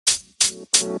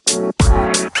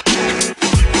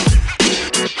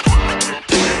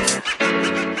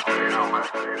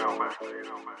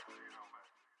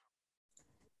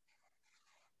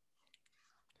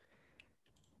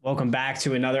Welcome back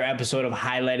to another episode of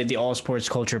Highlighted, the All Sports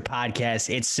Culture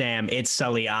Podcast. It's Sam. It's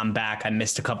Sully. I'm back. I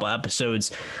missed a couple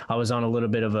episodes. I was on a little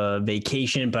bit of a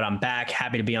vacation, but I'm back.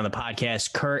 Happy to be on the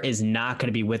podcast. Kurt is not going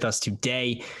to be with us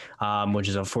today, which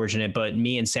is unfortunate. But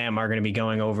me and Sam are going to be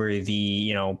going over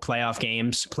the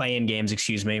play-in games.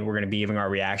 We're going to be giving our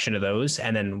reaction to those,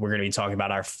 and then we're going to be talking about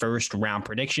our first round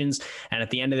predictions. And at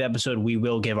the end of the episode, we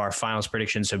will give our finals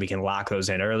predictions so we can lock those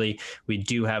in early. We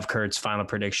do have Kurt's final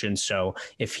predictions, so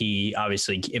if you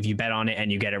bet on it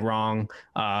and you get it wrong,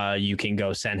 you can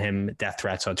go send him death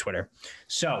threats on Twitter.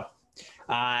 So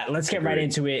let's get right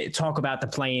into it. Talk about the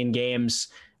play-in games.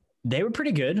 They were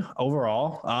pretty good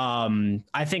overall.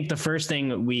 I think the first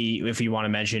thing if you want to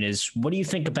mention is, what do you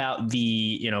think about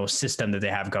the system that they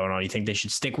have going on? You think they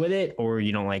should stick with it, or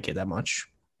you don't like it that much?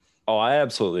 Oh, I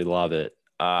absolutely love it.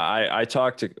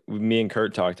 Me and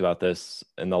Kurt talked about this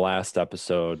in the last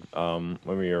episode when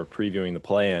we were previewing the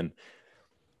play-in.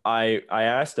 I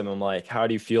asked him, I'm like, how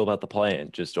do you feel about the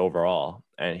play-in just overall?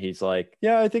 And he's like,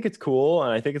 yeah, I think it's cool.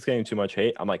 And I think it's getting too much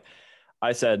hate.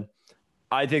 I said,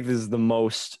 I think this is the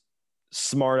most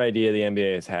smart idea the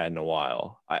NBA has had in a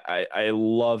while. I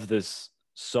love this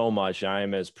so much. I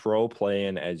am as pro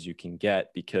play-in as you can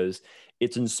get, because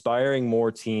it's inspiring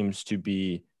more teams to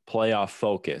be playoff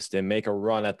focused and make a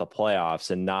run at the playoffs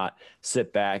and not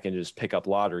sit back and just pick up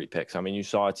lottery picks. I mean, you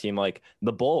saw a team like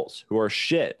the Bulls, who are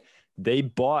shit. They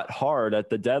bought hard at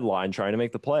the deadline trying to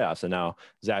make the playoffs. And now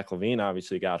Zach LaVine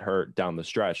obviously got hurt down the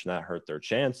stretch, and that hurt their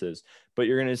chances. But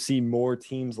you're going to see more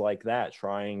teams like that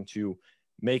trying to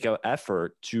make an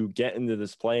effort to get into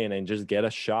this play-in and just get a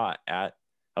shot at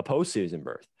a postseason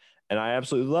berth. And I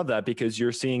absolutely love that, because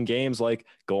you're seeing games like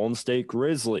Golden State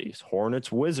Grizzlies,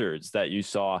 Hornets Wizards that you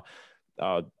saw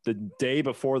the day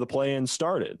before the play-in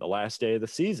started, the last day of the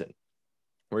season,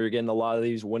 where you're getting a lot of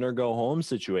these winner go home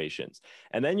situations.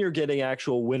 And then you're getting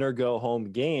actual winner go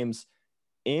home games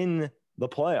in the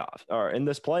playoffs, or in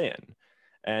this play-in.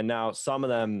 And now some of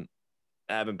them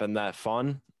haven't been that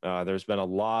fun. There's been a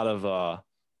lot of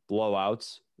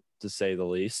blowouts, to say the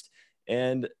least.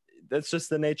 And that's just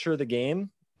the nature of the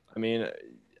game. I mean,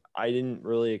 I didn't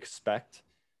really expect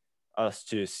us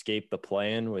to escape the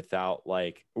play-in with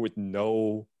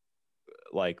no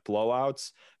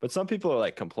blowouts, but some people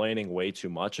are complaining way too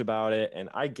much about it, and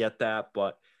I get that,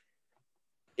 but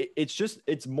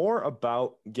it's more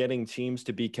about getting teams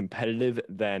to be competitive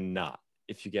than not,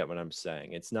 if you get what I'm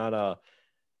saying. It's not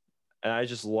and I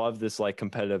just love this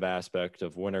competitive aspect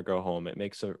of winner go home. It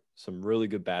makes some really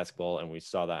good basketball, and we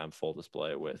saw that on full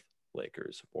display with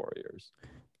Lakers Warriors.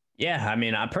 Yeah, I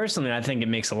mean, I think it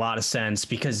makes a lot of sense,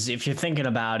 because if you're thinking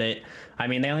about it, I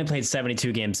mean, they only played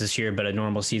 72 games this year, but a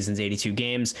normal season's 82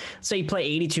 games. So you play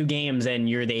 82 games and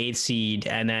you're the 8th seed,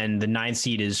 and then the 9th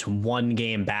seed is one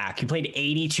game back. You played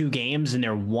 82 games and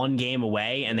they're one game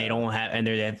away, and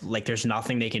there's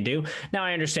nothing they can do. Now,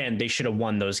 I understand they should have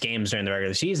won those games during the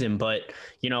regular season, but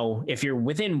if you're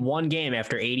within one game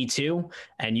after 82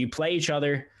 and you play each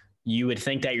other, you would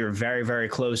think that you're very, very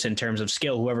close in terms of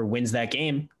skill. Whoever wins that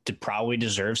game probably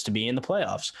deserves to be in the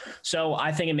playoffs. So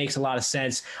I think it makes a lot of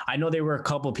sense. I know there were a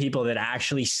couple of people that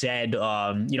actually said,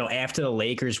 after the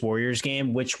Lakers Warriors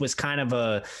game, which was kind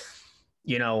of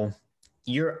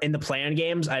you're in the play-in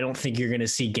games. I don't think you're going to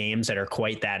see games that are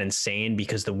quite that insane,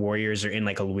 because the Warriors are in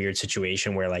a weird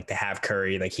situation where they have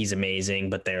Curry, he's amazing,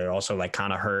 but they're also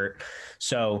kind of hurt.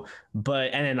 So,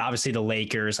 and then obviously the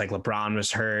Lakers, LeBron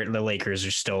was hurt. The Lakers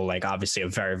are still obviously a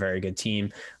very, very good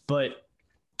team, but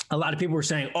a lot of people were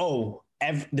saying,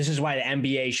 this is why the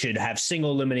NBA should have single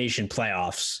elimination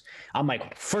playoffs. I'm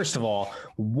like, first of all,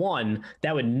 one,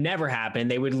 that would never happen.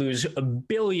 They would lose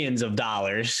billions of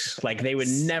dollars. They would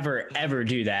never, ever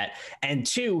do that. And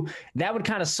two, that would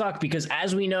kind of suck, because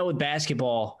as we know with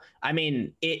basketball, I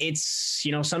mean, it's,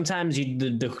 sometimes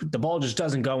the ball just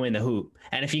doesn't go in the hoop.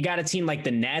 And if you got a team like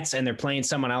the Nets and they're playing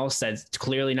someone else that's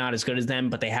clearly not as good as them,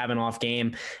 but they have an off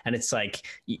game, and it's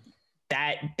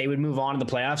that they would move on to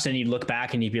the playoffs, and you'd look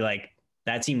back and you'd be like,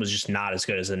 that team was just not as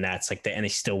good as the Nets. And they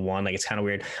still won. It's kind of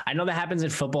weird. I know that happens in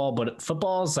football, but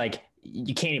football's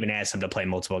you can't even ask them to play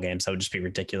multiple games. That would just be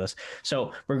ridiculous.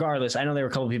 So regardless, I know there were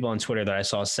a couple of people on Twitter that I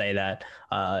saw say that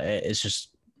it's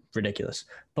just ridiculous.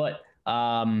 But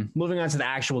Moving on to the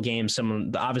actual game,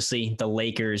 obviously the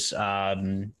Lakers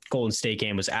Golden State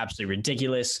game was absolutely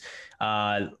ridiculous.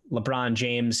 LeBron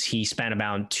James, he spent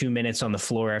about 2 minutes on the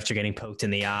floor after getting poked in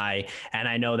the eye. And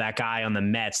I know that guy on the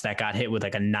Mets that got hit with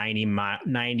like a 95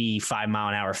 mile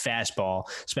an hour fastball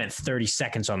spent 30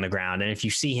 seconds on the ground. And if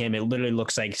you see him, it literally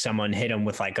looks like someone hit him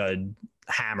with like a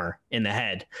hammer in the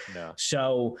head. No.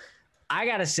 So I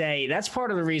got to say, that's part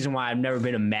of the reason why I've never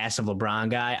been a massive LeBron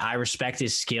guy. I respect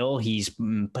his skill. He's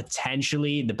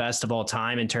potentially the best of all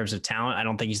time in terms of talent. I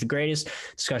don't think he's the greatest.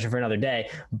 Discussion for another day.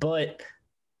 But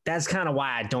that's kind of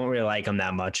why I don't really like him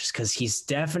that much, is because he's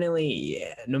definitely,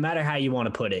 no matter how you want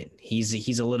to put it,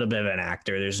 he's a little bit of an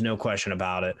actor. There's no question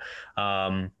about it.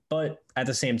 But at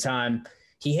the same time,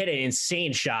 he hit an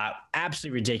insane shot,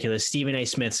 absolutely ridiculous. Stephen A.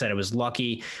 Smith said it was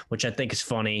lucky, which I think is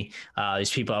funny.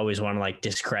 These people always want to like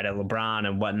discredit LeBron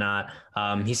and whatnot.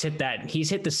 He's hit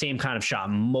the same kind of shot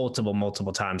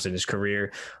multiple times in his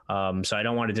career. So I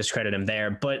don't want to discredit him there.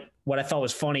 But what I thought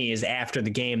was funny is after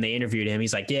the game, they interviewed him.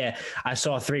 He's like, yeah, I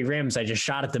saw 3 rims. I just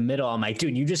shot at the middle. I'm like,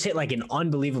 dude, you just hit like an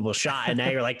unbelievable shot. And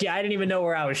now you're like, yeah, I didn't even know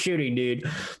where I was shooting, dude.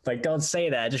 Like, don't say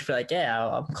that. Just be like, yeah,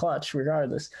 I'm clutch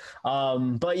regardless.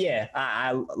 But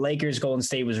yeah, Lakers Golden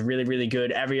State was really, really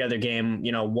good. Every other game,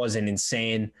 wasn't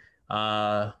insane.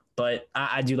 But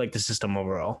I do like the system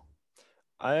overall.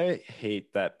 I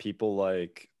hate that people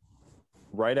like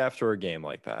right after a game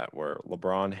like that where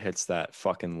LeBron hits that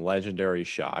fucking legendary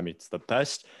shot. I mean, it's the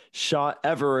best shot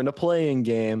ever in a playing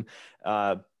game.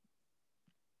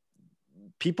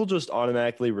 People just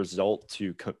automatically result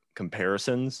to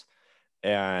comparisons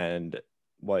and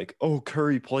like, oh,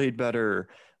 Curry played better.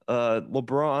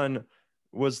 LeBron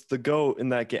was the GOAT in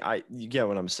that game. You get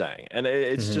what I'm saying. And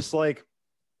it's just like,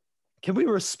 can we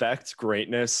respect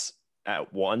greatness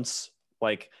at once?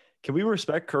 Like, can we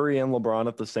respect Curry and LeBron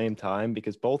at the same time?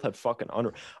 Because both have fucking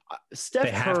Steph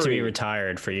Curry, have to be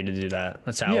retired for you to do that.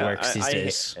 That's how it works these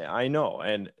days. I know.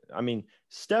 And I mean,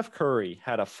 Steph Curry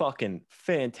had a fucking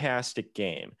fantastic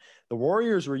game. The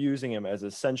Warriors were using him as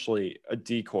essentially a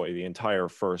decoy the entire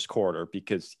first quarter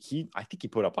because I think he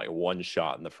put up like 1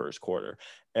 shot in the first quarter.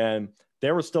 And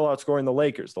they were still outscoring the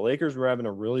Lakers. The Lakers were having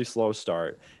a really slow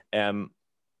start. And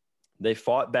they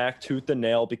fought back tooth and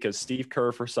nail because Steve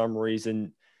Kerr, for some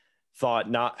reason,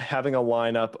 thought not having a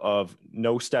lineup of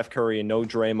no Steph Curry and no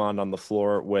Draymond on the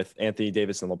floor with Anthony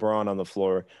Davis and LeBron on the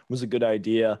floor was a good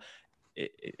idea.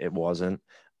 It wasn't.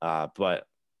 But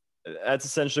that's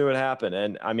essentially what happened.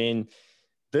 And I mean,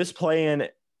 this play-in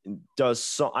does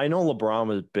so. I know LeBron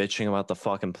was bitching about the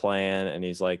fucking plan, and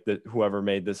he's like, whoever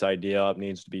made this idea up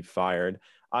needs to be fired.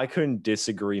 I couldn't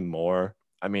disagree more.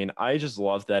 I mean, I just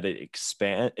love that it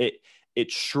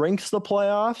shrinks the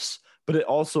playoffs, but it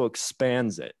also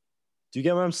expands it. Do you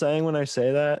get what I'm saying when I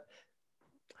say that?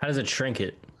 How does it shrink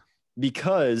it?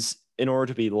 Because in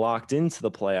order to be locked into the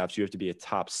playoffs, you have to be a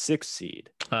top 6 seed.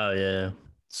 Oh, yeah.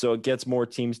 So it gets more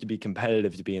teams to be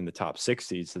competitive to be in the top 6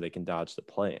 seed so they can dodge the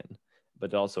play-in.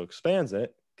 But it also expands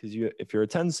it because if you're a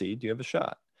 10 seed, you have a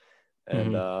shot.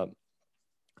 And I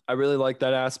really like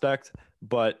that aspect.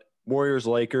 But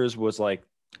Warriors-Lakers was like,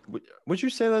 would you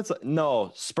say that's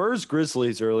no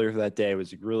Spurs-Grizzlies earlier that day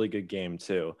was a really good game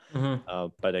too.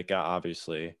 But it got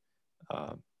obviously,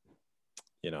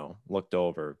 looked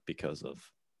over because of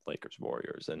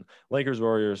Lakers-Warriors, and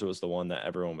Lakers-Warriors was the one that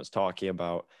everyone was talking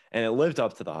about, and it lived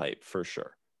up to the hype for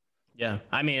sure. Yeah.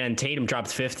 I mean, and Tatum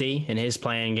dropped 50 in his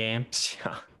playing game.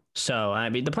 Yeah. So, I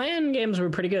mean, the playing games were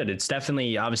pretty good. It's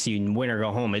definitely, obviously, win or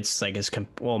go home. It's like,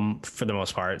 for the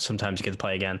most part, sometimes you get to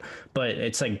play again, but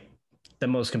it's like the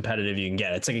most competitive you can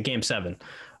get. It's like a game 7.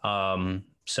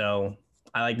 So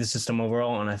I like the system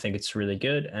overall, and I think it's really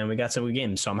good. And we got some good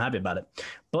games, so I'm happy about it.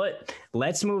 But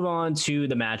let's move on to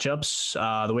the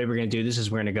matchups. The way we're going to do this is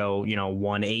we're going to go,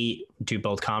 1-8, do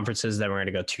both conferences. Then we're going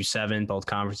to go 2-7, both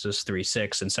conferences,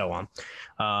 3-6, and so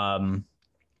on.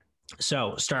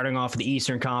 So starting off with the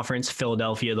Eastern Conference,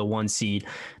 Philadelphia, the 1 seed.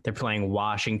 They're playing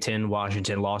Washington.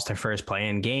 Washington lost their first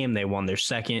play-in game. They won their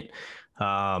second.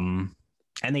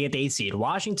 And they get the 8 seed.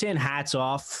 Washington, hats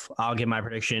off. I'll give my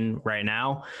prediction right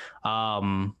now.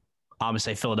 I'm going to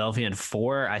say Philadelphia in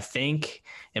 4, I think,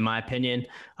 in my opinion.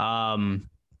 But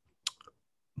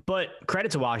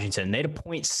credit to Washington. They had a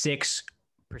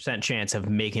 0.6% chance of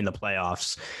making the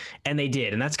playoffs, and they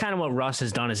did. And that's kind of what Russ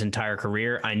has done his entire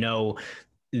career. I know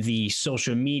the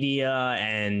social media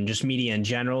and just media in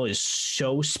general is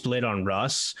so split on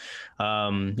Russ. A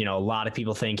lot of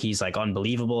people think he's like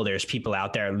unbelievable. There's people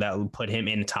out there that will put him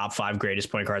in top 5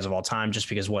 greatest point guards of all time just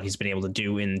because what he's been able to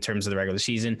do in terms of the regular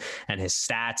season and his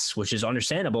stats, which is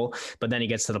understandable. But then he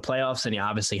gets to the playoffs and he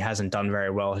obviously hasn't done very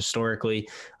well historically.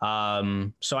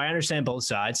 So I understand both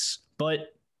sides,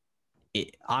 but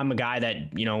I'm a guy that,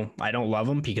 I don't love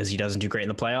him because he doesn't do great in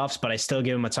the playoffs, but I still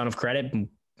give him a ton of credit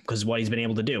because what he's been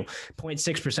able to do.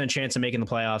 0.6% chance of making the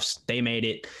playoffs. They made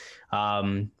it.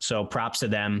 So props to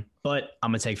them, but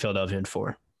I'm going to take Philadelphia in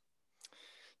 4.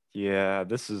 Yeah,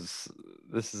 this is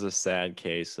a sad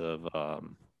case of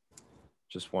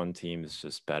just one team is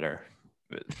just better.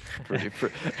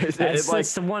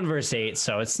 It's the 1 versus 8,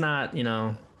 so it's not,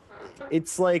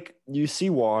 It's like you see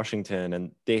Washington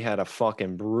and they had a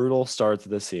fucking brutal start to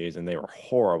the season. They were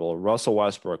horrible. Russell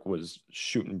Westbrook was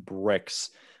shooting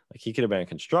bricks. Like he could have been a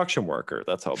construction worker.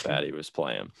 That's how bad he was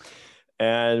playing.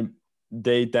 And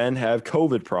they then have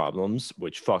COVID problems,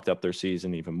 which fucked up their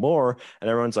season even more. And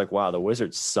everyone's like, wow, the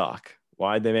Wizards suck.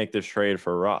 Why'd they make this trade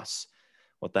for Russ?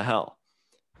 What the hell?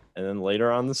 And then later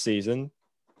on the season,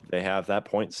 they have that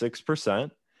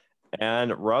 0.6%.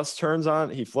 And Russ turns on,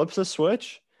 he flips a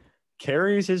switch,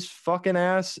 carries his fucking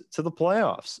ass to the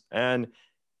playoffs. And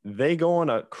they go on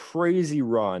a crazy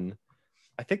run.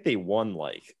 I think they won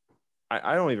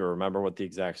I don't even remember what the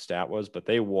exact stat was, but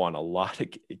they won a lot of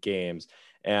games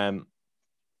and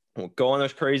go on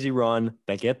this crazy run.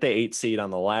 They get the 8 seed on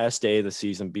the last day of the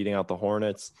season, beating out the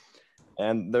Hornets,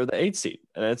 and they're the 8 seed,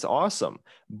 and it's awesome.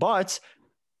 But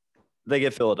they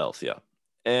get Philadelphia.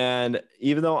 And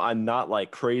even though I'm not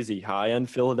like crazy high on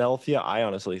Philadelphia, I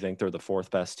honestly think they're the 4th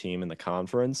best team in the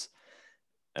conference.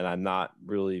 And I'm not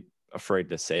really afraid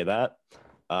to say that.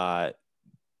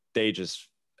 They just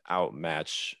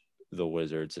outmatch the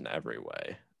Wizards in every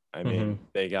way. I mean,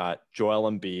 they got Joel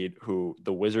Embiid, who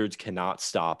the Wizards cannot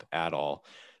stop at all.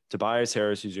 Tobias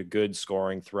Harris, who's a good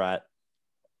scoring threat.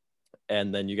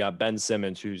 And then you got Ben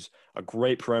Simmons, who's a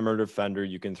great perimeter defender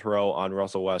you can throw on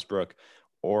Russell Westbrook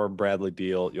or Bradley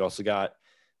Beal. You also got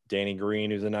Danny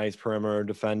Green, who's a nice perimeter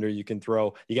defender you can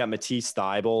throw. You got Matisse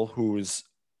Thybulle, who's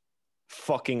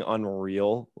fucking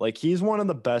unreal. Like he's one of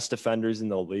the best defenders in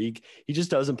the league. He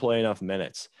just doesn't play enough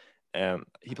minutes.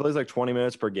 He plays like 20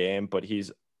 minutes per game, but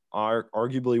he's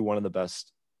arguably one of the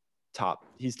best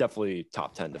he's definitely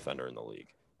top 10 defender in the league.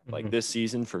 Like this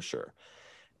season for sure.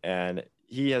 And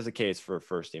he has a case for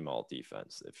first team all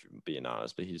defense, if you're being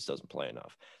honest, but he just doesn't play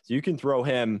enough. So you can throw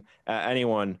him at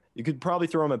anyone. You could probably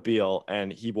throw him at Beal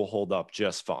and he will hold up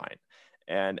just fine.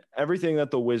 And everything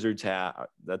that the Wizards have,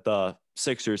 that the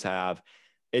Sixers have,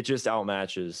 it just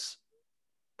outmatches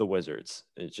the Wizards.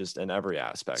 It's just in every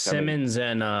aspect. Simmons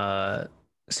and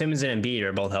Embiid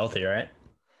are both healthy, right?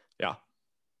 Yeah,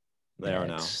 they are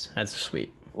now. That's a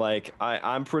sweep. Like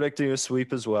I'm predicting a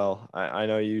sweep as well. I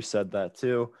know you said that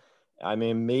too. I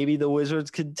mean, maybe the Wizards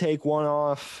could take one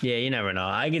off. Yeah, you never know.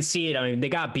 I can see it. I mean, they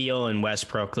got Beal and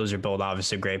Westbrook. Those are both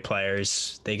obviously great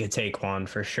players. They could take one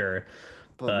for sure.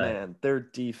 But man, their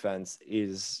defense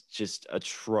is just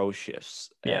atrocious.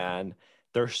 Yeah. And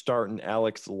they're starting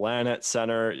Alex Len at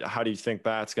center. How do you think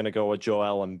that's going to go with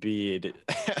Joel Embiid?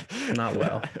 Not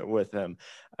well. With him.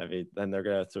 I mean, then they're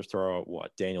going to throw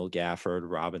Daniel Gafford,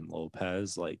 Robin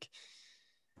Lopez. Like,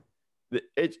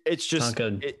 it's just not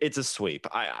good. It's a sweep.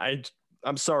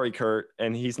 I'm sorry, Kurt,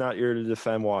 and he's not here to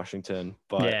defend Washington.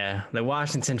 But yeah, the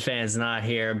Washington fan's not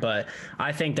here, but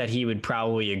I think that he would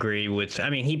probably agree with. I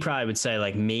mean, he probably would say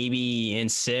like maybe in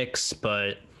 6,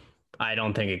 but I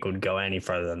don't think it could go any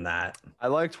further than that. I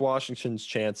liked Washington's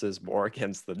chances more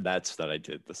against the Nets than I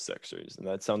did the Sixers, and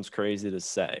that sounds crazy to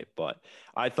say, but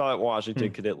I thought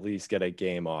Washington could at least get a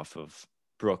game off of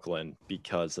Brooklyn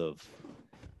because of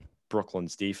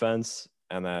Brooklyn's defense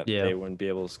and that they wouldn't be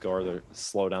able to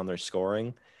slow down their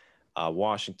scoring.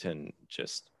 Washington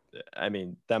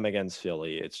them against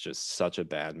Philly, it's just such a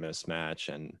bad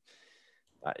mismatch. And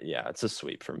it's a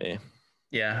sweep for me.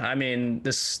 Yeah. I mean, the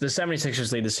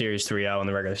 76ers lead the series 3-0 in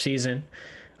the regular season.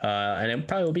 And it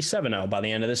probably will be 7-0 by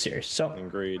the end of the series. So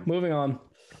agreed. Moving on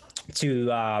to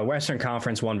Western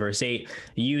Conference 1 versus 8.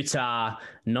 Utah,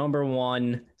 number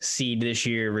 1 seed this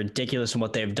year. Ridiculous in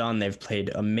what they've done. They've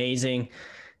played amazing.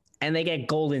 And they get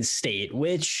Golden State,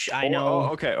 which I know.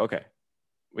 Okay.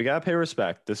 We got to pay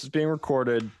respect. This is being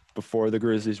recorded before the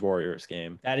Grizzlies-Warriors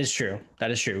game. That is true.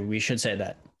 We should say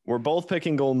that. We're both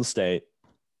picking Golden State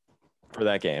for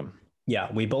that game. Yeah,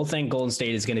 we both think Golden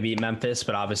State is going to beat Memphis,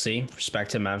 but obviously,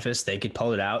 respect to Memphis, they could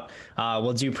pull it out.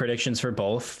 We'll do predictions for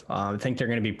both. I think they're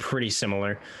going to be pretty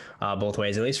similar both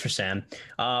ways, at least for Sam.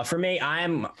 For me, I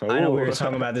know we were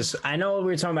talking about this. I know we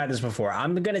were talking about this before.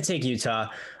 I'm going to take Utah.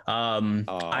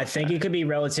 I think it could be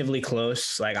relatively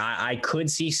close. Like I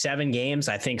could see 7 games.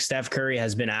 I think Steph Curry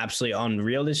has been absolutely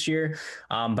unreal this year.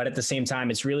 But at the same time,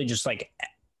 it's really just like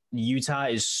Utah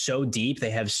is so deep.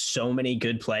 They have so many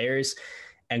good players.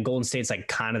 And Golden State's like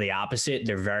kind of the opposite.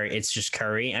 It's just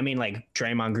Curry. I mean, like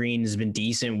Draymond Green has been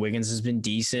decent. Wiggins has been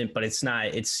decent, but it's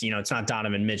not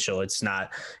Donovan Mitchell. It's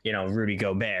not, Rudy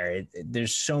Gobert.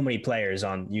 There's so many players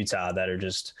on Utah that are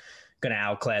just going to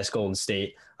outclass Golden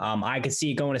State. I could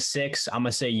see it going to 6. I'm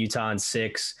going to say Utah in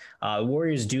 6. The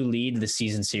Warriors do lead the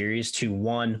season series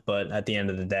 2-1, but at the end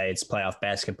of the day, it's playoff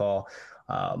basketball.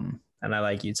 And I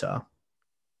like Utah.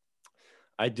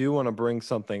 I do want to bring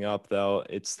something up, though.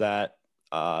 It's that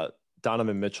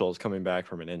Donovan Mitchell is coming back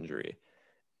from an injury,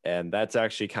 and that's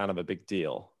actually kind of a big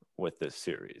deal with this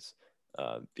series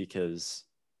because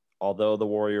although the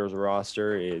Warriors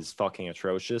roster is fucking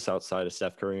atrocious outside of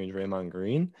Steph Curry and Draymond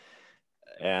Green,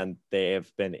 and they have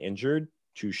been injured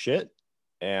to shit,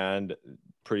 and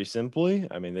pretty simply,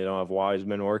 I mean, they don't have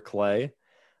Wiseman or Clay.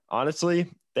 Honestly,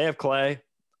 they have Clay.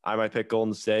 I might pick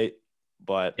Golden State,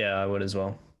 but yeah, I would as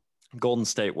well. Golden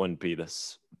State wouldn't be the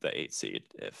 8 seed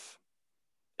if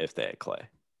they had Clay.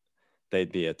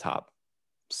 They'd be a top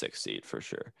 6 seed for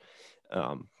sure.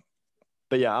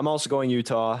 But yeah, I'm also going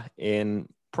Utah in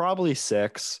probably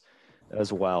 6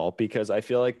 as well, because I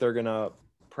feel like they're going to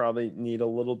probably need a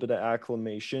little bit of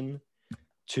acclimation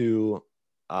to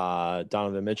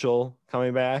Donovan Mitchell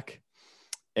coming back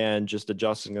and just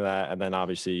adjusting to that. And then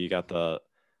obviously you got the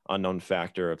unknown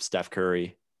factor of Steph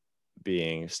Curry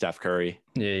being Steph Curry.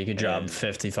 Yeah, you could drop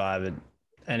 55 at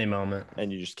any moment,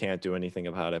 and you just can't do anything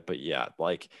about it. But yeah,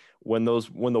 like when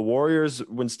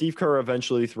Steve Kerr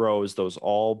eventually throws those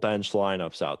all bench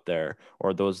lineups out there,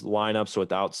 or those lineups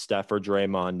without Steph or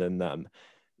Draymond in them,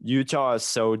 Utah is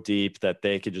so deep that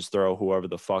they could just throw whoever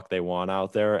the fuck they want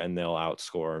out there and they'll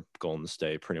outscore Golden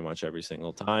State pretty much every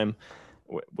single time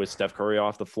with Steph Curry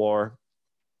off the floor.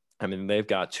 I mean, they've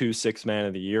got 2 6-man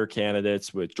of the year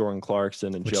candidates with Jordan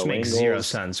Clarkson and Joe Ingles. Which makes zero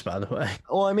sense, by the way.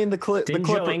 Well, I mean, didn't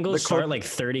Joe Ingles start like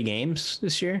 30 games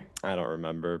this year? I don't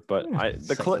remember, but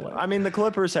the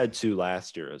Clippers had 2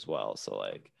 last year as well, so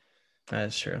like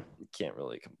that's true. You can't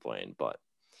really complain, but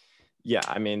yeah,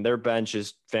 I mean, their bench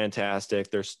is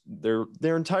fantastic. Their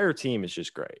entire team is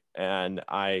just great, and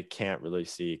I can't really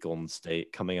see Golden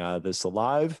State coming out of this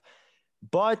alive,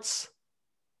 but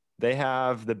they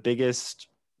have the biggest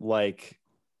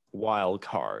wild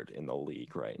card in the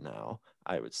league right now,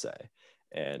 I would say,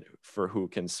 and for who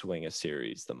can swing a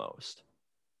series the most.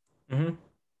 Mm-hmm.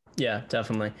 Yeah,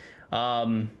 definitely.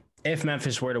 If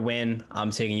Memphis were to win,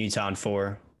 I'm taking Utah in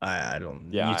 4. I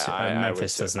don't. Yeah,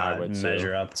 Memphis does not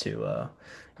measure up to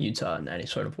Utah in any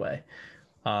sort of way.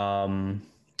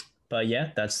 But yeah,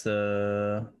 those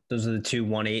are the 2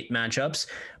 1-8 matchups.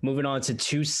 Moving on to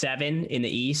 2-7 in the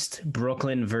East,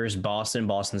 Brooklyn versus Boston.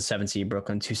 Boston 7 seed,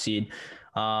 Brooklyn 2 seed.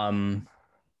 In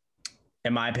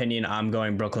my opinion, I'm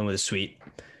going Brooklyn with a sweep.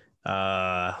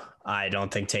 I don't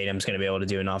think Tatum's going to be able to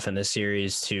do enough in this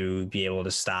series to be able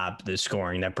to stop the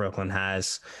scoring that Brooklyn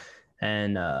has.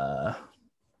 And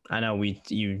I know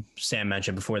Sam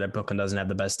mentioned before that Brooklyn doesn't have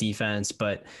the best defense,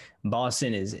 but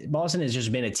Boston has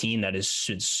just been a team that is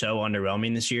so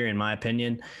underwhelming this year, in my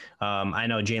opinion. I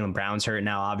know Jaylen Brown's hurt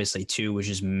now, obviously too, which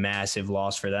is massive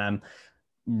loss for them.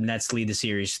 Nets lead the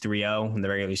series 3-0 in the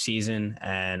regular season,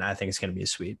 and I think it's going to be a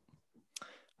sweep.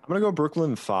 I'm going to go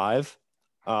Brooklyn 5.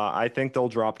 I think they'll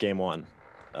drop game 1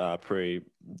 pretty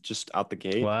just out the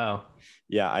gate. Wow.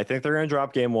 Yeah, I think they're going to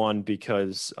drop game 1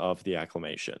 because of the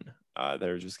acclimation.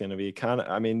 They're just going to be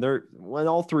when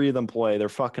all 3 of them play, they're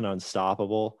fucking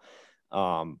unstoppable.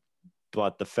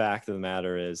 But the fact of the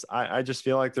matter is, I just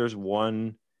feel like there's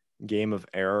one game of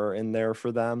error in there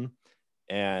for them.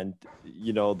 And,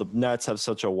 the Nets have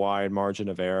such a wide margin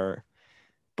of error.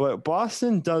 But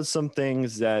Boston does some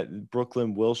things that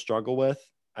Brooklyn will struggle with.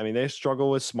 I mean, they struggle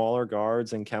with smaller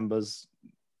guards, and Kemba's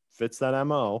fits that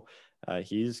MO.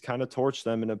 He's kind of torched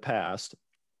them in the past.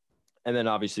 And then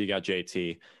obviously you got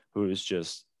JT, who is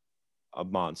just a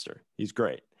monster. He's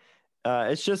great.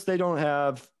 It's just they don't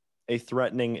have a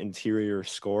threatening interior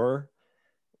scorer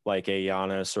like a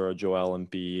Giannis or a Joel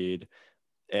Embiid.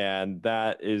 And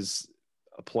that is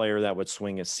a player that would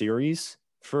swing a series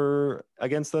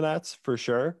against the Nets for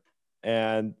sure.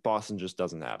 And Boston just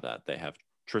doesn't have that. They have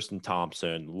Tristan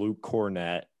Thompson, Luke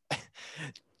Cornett,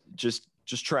 just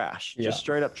trash, just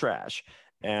straight up trash.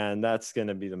 And that's going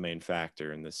to be the main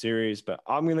factor in the series. But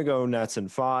I'm going to go Nets in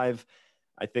 5.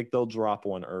 I think they'll drop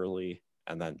one early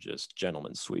and then just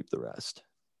gentlemen sweep the rest.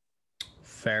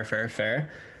 Fair.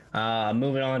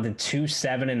 Moving on to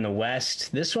 2-7 in the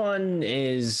West. This one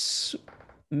is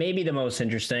maybe the most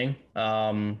interesting.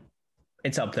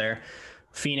 It's up there.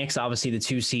 Phoenix, obviously the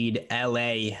 2 seed.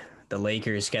 LA, the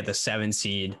Lakers get the 7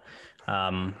 seed.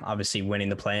 Obviously winning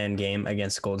the play-in game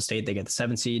against Golden State, they get the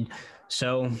 7 seed.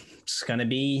 So it's going to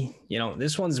be,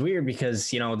 this one's weird because,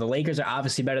 the Lakers are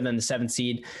obviously better than the 7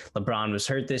 seed. LeBron was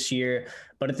hurt this year,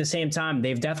 but at the same time,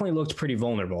 they've definitely looked pretty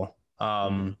vulnerable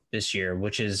this year,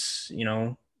 which is,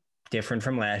 different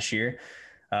from last year.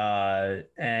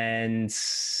 And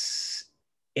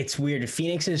it's weird.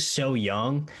 Phoenix is so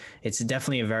young. It's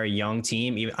definitely a very young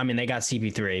team. I mean, they got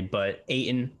CP3, but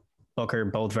Ayton, Booker,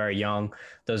 both very young.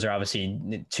 Those are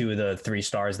obviously 2 of the 3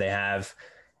 stars they have.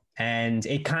 And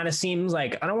it kind of seems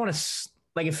like, I don't want to,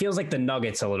 like, it feels like the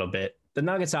Nuggets a little bit. The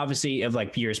Nuggets, obviously, of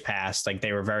like years past, like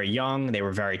they were very young, they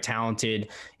were very talented.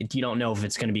 You don't know if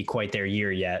it's going to be quite their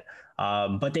year yet.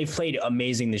 But they've played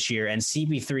amazing this year. And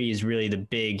CP3 is really the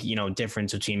big,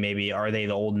 difference between maybe are they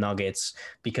the old Nuggets?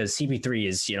 Because CP3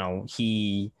 is,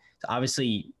 he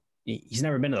obviously, he's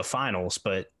never been to the finals,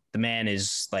 but the man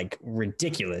is like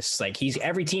ridiculous. Like he's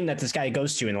every team that this guy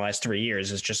goes to in the last 3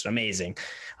 years is just amazing.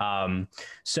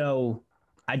 So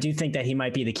I do think that he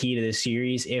might be the key to this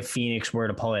series if Phoenix were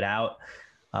to pull it out.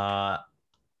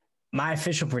 My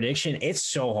official prediction, it's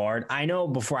so hard. I know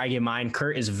before I give mine,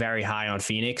 Kurt is very high on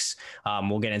Phoenix.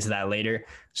 We'll get into that later.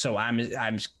 So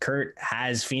Kurt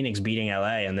has Phoenix beating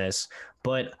LA in this,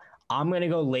 but I'm going to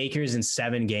go Lakers in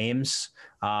 7 games.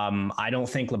 I don't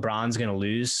think LeBron's going to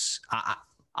lose.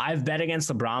 I've bet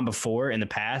against LeBron before in the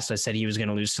past. I said he was going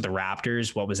to lose to the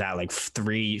Raptors. What was that, like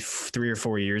three or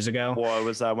 4 years ago? Well,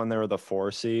 was that when they were the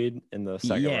 4 seed in the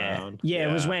second round? Yeah,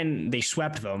 it was when they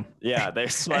swept them. Yeah, they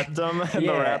swept them, and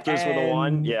the Raptors would have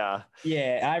won. Yeah.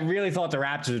 Yeah, I really thought the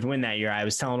Raptors would win that year. I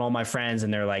was telling all my friends,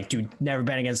 and they're like, dude, never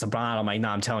bet against LeBron. I'm like, no,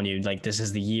 I'm telling you, like, this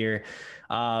is the year.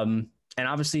 And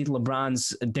obviously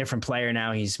LeBron's a different player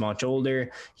now. He's much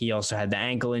older. He also had the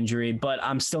ankle injury, but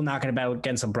I'm still not going to bet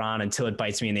against LeBron until it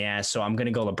bites me in the ass. So I'm going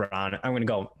to go LeBron. I'm going to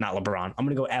go, not LeBron. I'm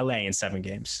going to go LA in 7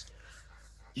 games.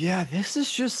 Yeah, this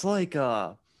is just like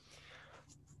a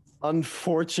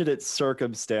unfortunate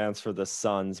circumstance for the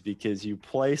Suns because you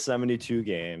play 72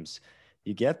 games.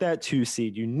 You get that 2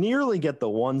 seed. You nearly get the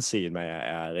 1 seed, may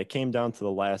I add. It came down to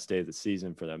the last day of the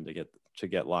season for them to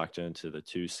get locked into the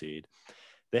 2 seed.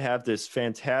 They have this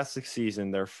fantastic season,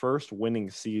 their first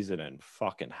winning season in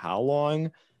fucking how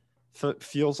long?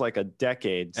 Feels like a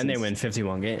decade. And they win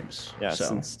 51 games. Yeah,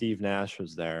 since Steve Nash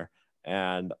was there.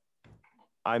 And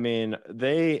I mean,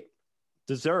 they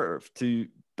deserve to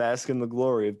bask in the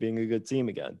glory of being a good team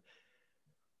again.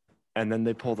 And then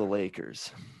they pull the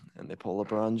Lakers, and they pull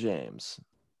LeBron James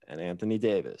and Anthony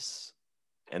Davis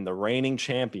and the reigning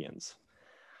champions.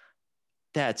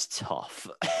 That's tough.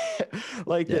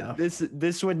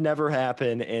 This would never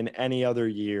happen in any other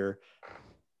year,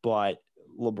 but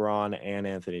LeBron and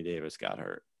Anthony Davis got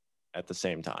hurt at the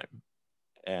same time.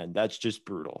 And that's just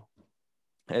brutal.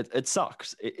 It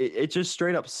sucks. It just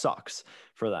straight up sucks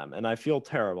for them. And I feel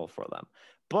terrible for them.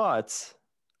 But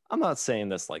I'm not saying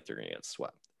this like they're going to get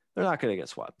swept. They're not going to get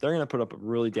swept. They're going to put up a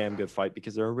really damn good fight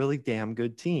because they're a really damn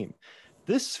good team.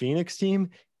 This Phoenix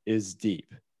team is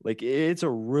deep. Like, it's a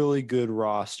really good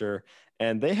roster,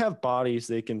 and they have bodies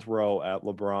they can throw at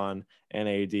LeBron and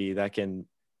AD that can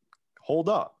hold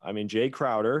up. I mean, Jay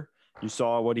Crowder, you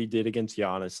saw what he did against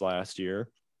Giannis last year.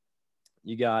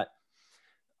 You got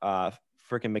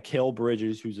freaking Mikal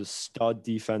Bridges, who's a stud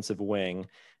defensive wing.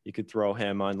 You could throw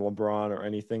him on LeBron or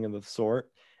anything of the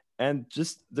sort. And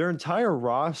just their entire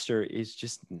roster is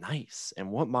just nice.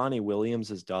 And what Monty Williams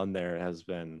has done there has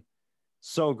been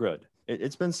so good.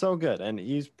 It's been so good, and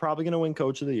he's probably going to win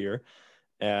Coach of the Year.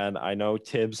 And I know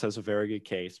Tibbs has a very good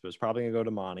case, but it's probably going to go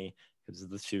to Monty because of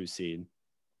the 2 seed.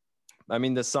 I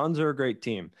mean, the Suns are a great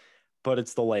team, but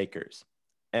it's the Lakers.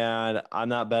 And I'm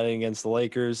not betting against the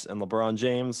Lakers and LeBron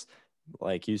James,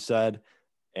 like you said.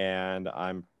 And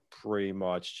I'm pretty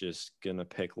much just going to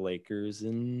pick Lakers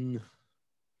in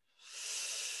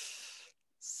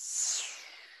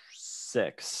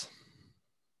 6.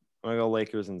 I'm going to go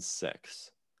Lakers in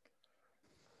 6.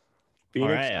 Phoenix,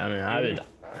 all right. I mean,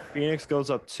 Phoenix goes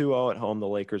up 2-0 at home. The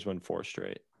Lakers win 4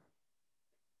 straight.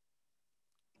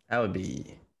 That would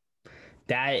be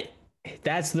that.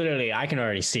 That's literally, I can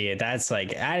already see it. That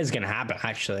is going to happen,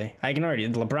 actually. I can already,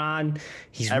 LeBron,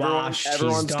 he's washed, he's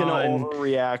Everyone's gonna done,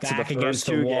 overreact to the back first against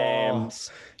the two wall.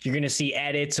 games. You're going to see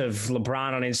edits of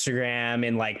LeBron on Instagram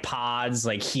in like pods,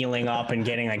 like healing up and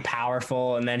getting like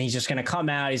powerful. And then he's just going to come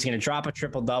out. He's going to drop a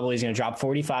triple double. He's going to drop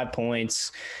 45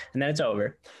 points and then it's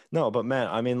over. No, but man,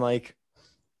 I mean, like,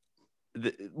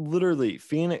 literally,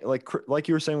 Phoenix, like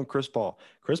you were saying with Chris Paul.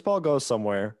 Chris Paul goes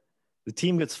somewhere, the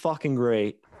team gets fucking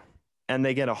great, and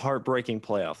they get a heartbreaking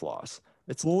playoff loss.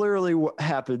 It's literally what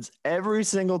happens every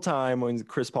single time when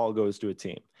Chris Paul goes to a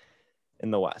team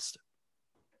in the West.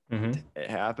 Mm-hmm. It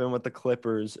happened with the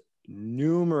Clippers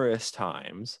numerous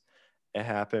times. It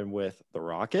happened with the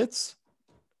Rockets.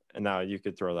 And now you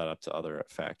could throw that up to other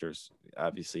factors.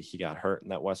 Obviously, he got hurt in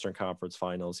that Western Conference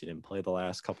Finals. He didn't play the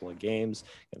last couple of games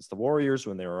against the Warriors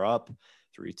when they were up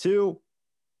 3-2.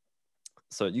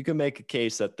 So you can make a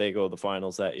case that they go to the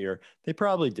finals that year. They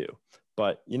probably do,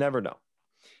 but you never know.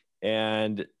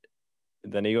 And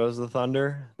then he goes to the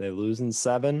Thunder. They lose in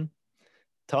 7.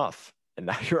 Tough. And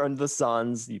now you're under the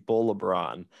Suns. You pull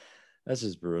LeBron. That's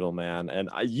just brutal, man. And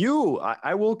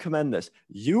I will commend this.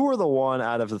 You were the one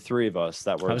out of the three of us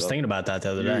that were. I was thinking about that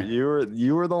the other day.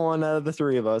 You were the one out of the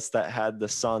three of us that had the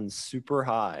Suns super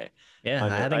high. Yeah,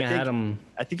 I think I had them.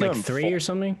 I think like 3 or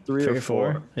something. 3 or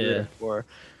 4. Yeah, 4.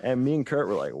 And me and Kurt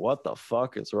were like, "What the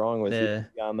fuck is wrong with you?"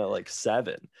 I'm at like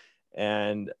 7,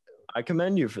 and I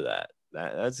commend you for that.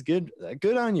 That's good.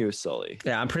 Good on you, Sully.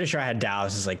 Yeah, I'm pretty sure I had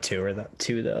Dallas as like 2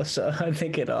 though. So I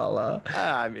think it all.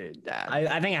 I mean,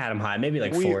 I think I had him high, maybe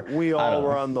like 4. We all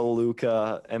were on the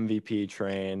Luka MVP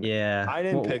train. Yeah, I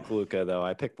didn't pick Luka though.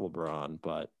 I picked LeBron,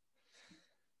 but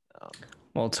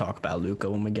we'll talk about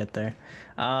Luka when we get there.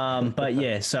 But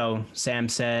yeah, so Sam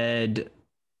said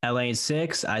LA in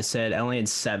 6. I said LA in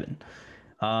 7.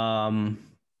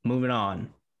 Moving on,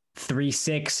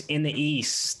 3-6 in the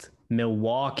East.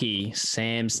 Milwaukee,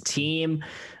 Sam's team,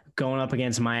 going up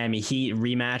against Miami Heat,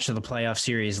 rematch of the playoff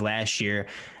series last year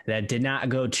that did not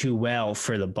go too well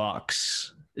for the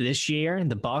Bucks. This year,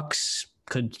 the Bucks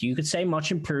could say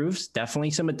much improved.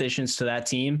 Definitely some additions to that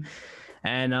team.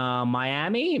 And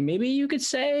Miami, maybe you could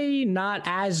say not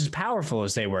as powerful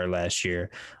as they were last year.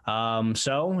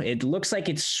 So it looks like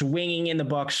it's swinging in the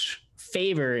Bucks'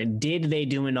 favor. Did they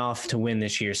do enough to win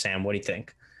this year, Sam? What do you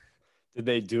think? Did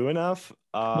they do enough?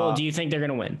 Well, do you think they're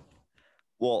going to win?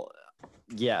 Well,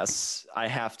 yes, I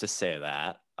have to say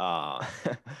that.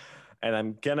 And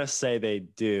I'm going to say they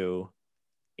do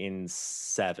in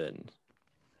 7.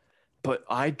 But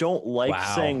I don't like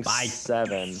saying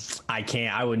 7. I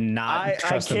can't. I would not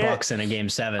trust the Bucks in a game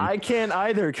 7. I can't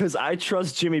either because I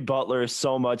trust Jimmy Butler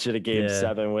so much at a game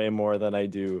 7 way more than I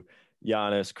do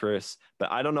Giannis, Chris.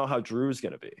 But I don't know how Drew's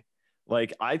going to be.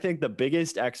 Like, I think the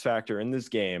biggest X factor in this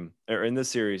game or in this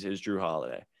series is Drew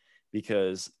Holiday,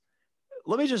 because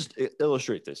let me just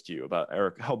illustrate this to you about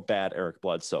how bad Eric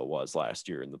Bledsoe was last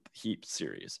year in the Heat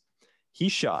series. He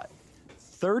shot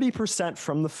 30%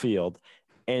 from the field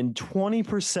and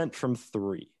 20% from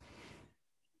 3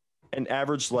 and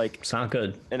averaged like, it's not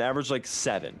good. And averaged like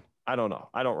 7. I don't know.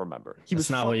 I don't remember. That's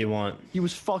not what you want. He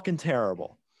was fucking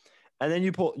terrible. And then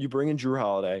you bring in Drew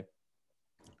Holiday,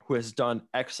 who has done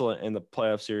excellent in the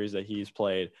playoff series that he's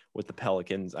played with the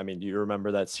Pelicans. I mean, do you remember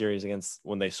that series against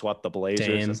when they swept the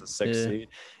Blazers as a 6th seed?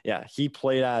 Yeah, he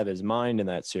played out of his mind in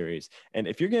that series. And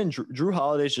if you're getting Drew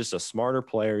Holiday's just a smarter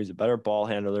player, he's a better ball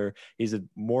handler, he's a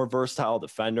more versatile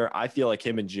defender. I feel like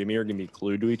him and Jimmy are going to be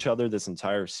glued to each other this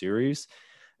entire series.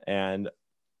 And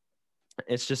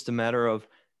it's just a matter of,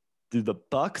 do the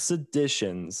Bucks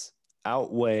additions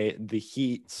outweigh the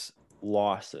Heat's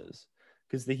losses?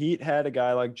 Because the Heat had a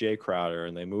guy like Jay Crowder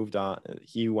and they moved on.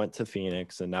 He went to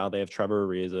Phoenix and now they have Trevor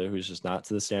Ariza, who's just not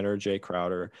to the standard of Jay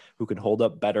Crowder, who can hold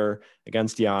up better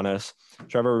against Giannis.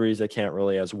 Trevor Ariza can't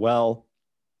really as well.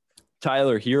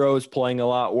 Tyler Hero is playing a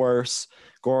lot worse.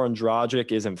 Goran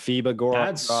Dragic isn't FIBA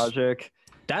Goran Dragic.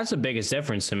 That's the biggest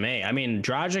difference to me. I mean,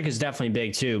 Dragic is definitely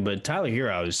big too, but Tyler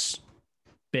Hero's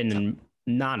been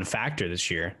non-factor this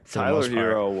year. Tyler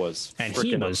Hero was, and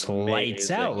he was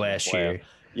lights out last year.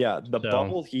 Yeah, the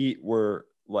bubble Heat were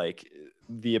like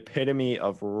the epitome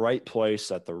of right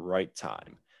place at the right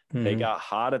time. Mm-hmm. They got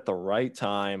hot at the right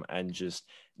time, and just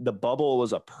the bubble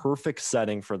was a perfect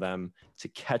setting for them to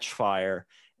catch fire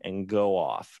and go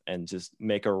off and just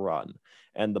make a run.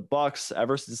 And the Bucks,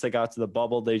 ever since they got to the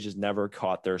bubble, they just never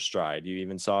caught their stride. You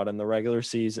even saw it in the regular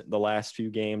season, the last few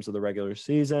games of the regular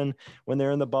season when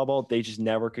they're in the bubble, they just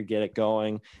never could get it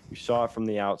going. You saw it from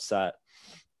the outset,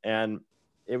 and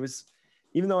it was.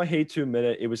 Even though I hate to admit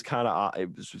it, it was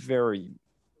very,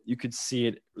 you could see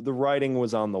it. The writing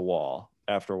was on the wall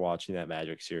after watching that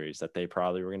Magic series that they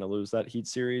probably were going to lose that Heat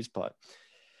series, but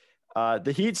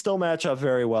the Heat still match up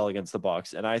very well against the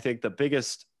Bucks. And I think the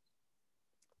biggest,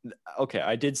 okay,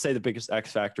 I did say the biggest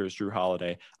X factor is Drew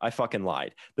Holiday. I fucking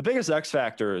lied. The biggest X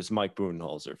factor is Mike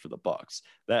Budenholzer for the Bucks.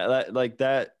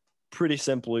 That pretty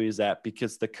simply is that,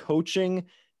 because the coaching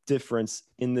difference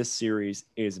in this series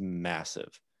is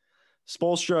massive.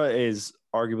 Spoelstra is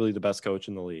arguably the best coach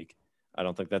in the league. I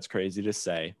don't think that's crazy to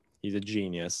say. He's a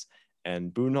genius,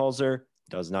 and Budenholzer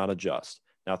does not adjust.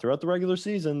 Now, throughout the regular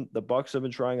season, the Bucks have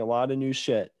been trying a lot of new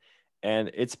shit,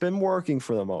 and it's been working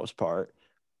for the most part,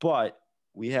 but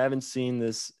we haven't seen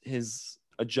his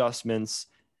adjustments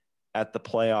at the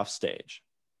playoff stage.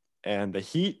 And the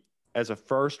Heat as a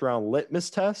first round litmus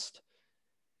test,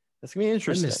 that's gonna be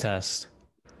interesting. Litmus test.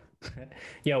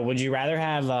 Yo, would you rather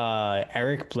have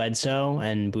Eric Bledsoe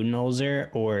and Budenholzer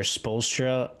or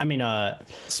Spoelstra? I mean,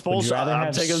 Spoelstra.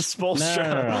 I'm taking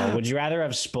Spoelstra. No. Would you rather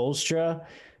have Spoelstra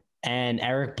and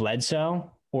Eric Bledsoe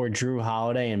or Drew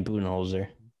Holiday and Budenholzer?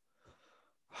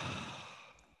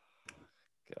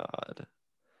 God,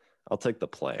 I'll take the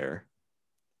player.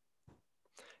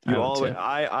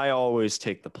 I always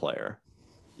take the player.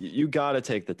 You got to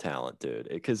take the talent, dude.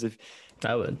 Because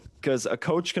a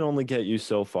coach can only get you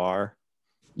so far.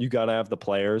 You got to have the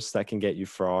players that can get you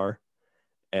far.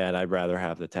 And I'd rather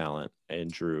have the talent.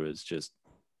 And Drew is just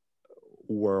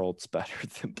worlds better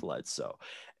than Bledsoe.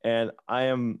 And I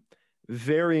am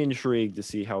very intrigued to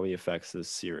see how he affects this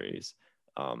series.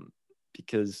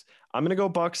 Because I'm going to go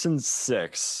Bucks in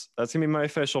 6. That's going to be my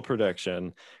official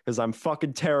prediction, because I'm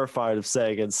fucking terrified of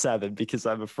saying in 7, because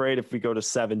I'm afraid if we go to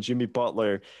 7, Jimmy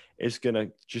Butler is going to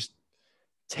just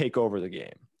take over the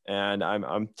game. And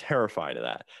I'm terrified of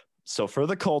that. So for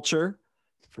the culture,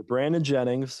 for Brandon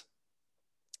Jennings,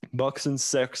 Bucks in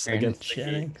 6 against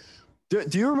Jennings.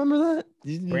 Do you remember that?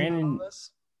 Brandon,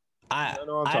 I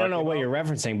don't know what you're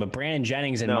referencing, but Brandon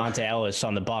Jennings and Monte Ellis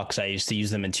on the Bucks, I used to use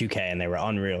them in 2K and they were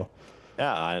unreal.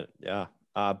 Yeah.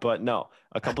 But no,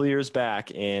 a couple of years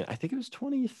back, and I think it was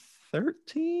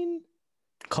 2013.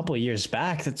 A couple of years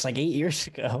back, that's like 8 years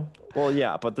ago. Well,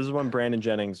 yeah, but this is when Brandon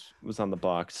Jennings was on the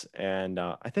Bucks, and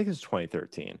I think it was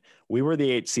 2013. We were the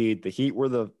 8 seed. The Heat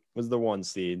was the 1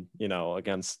 seed,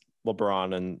 against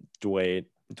LeBron and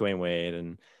Dwayne Wade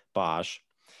and Bosh.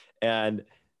 And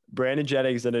Brandon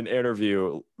Jennings, in an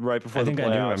interview right before the playoffs,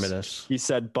 I do remember this. He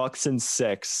said Bucks in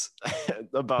 6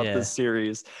 about this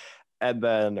series. And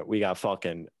then we got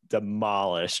fucking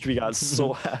demolished. We got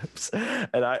swept.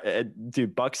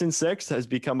 And Bucks in 6 has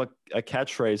become a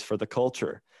catchphrase for the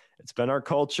culture. It's been our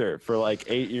culture for like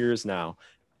 8 years now.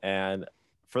 And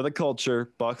for the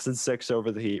culture, Bucks in 6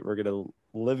 over the Heat. We're gonna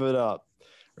live it up.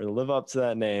 We're gonna live up to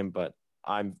that name. But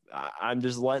I'm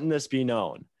just letting this be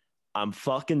known. I'm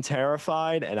fucking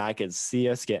terrified, and I could see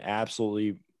us get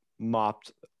absolutely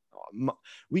mopped.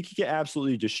 We could get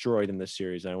absolutely destroyed in this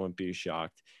series. I wouldn't be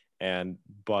shocked. And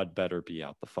Bud better be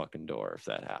out the fucking door if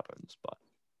that happens. But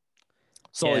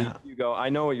you go. I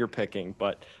know what you're picking,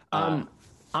 but I'm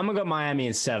gonna go Miami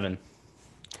in 7.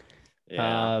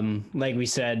 Yeah. Like we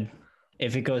said,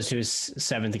 if it goes to his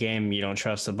 7th game, you don't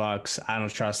trust the Bucks. I don't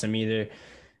trust them either.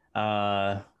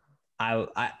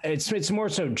 It's more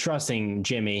so trusting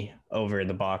Jimmy over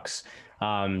the Bucks.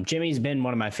 Jimmy's been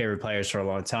one of my favorite players for a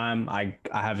long time. I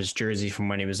have his jersey from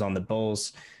when he was on the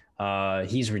Bulls.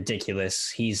 He's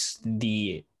ridiculous. He's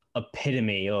the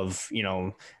epitome of,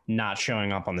 not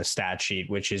showing up on the stat sheet,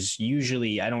 which is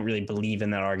usually, I don't really believe in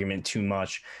that argument too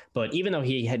much, but even though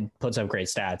he puts up great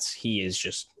stats, he is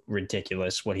just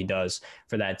ridiculous what he does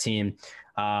for that team,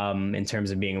 in terms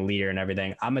of being a leader and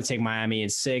everything. I'm going to take Miami in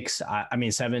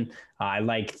 7. I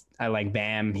like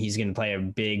Bam. He's going to play a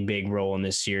big role in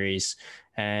this series.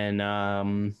 And, I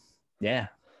don't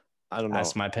know.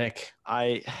 That's my pick.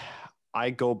 I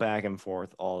go back and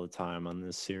forth all the time on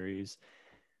this series.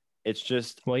 It's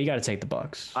just, well, you got to take the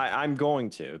Bucks. I'm going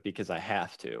to, because I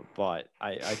have to, but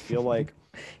I feel like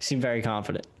you seem very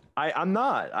confident. I'm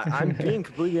not. I'm being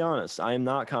completely honest. I am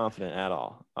not confident at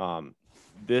all.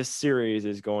 This series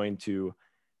is going to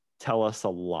tell us a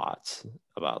lot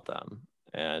about them.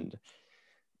 And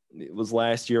it was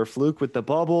last year a fluke with the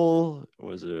bubble. It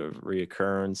was a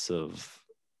reoccurrence of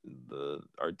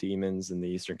our demons in the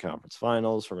Eastern Conference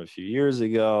Finals from a few years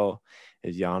ago.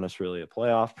 Is Giannis really a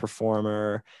playoff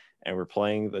performer? And we're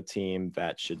playing the team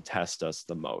that should test us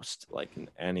the most, like in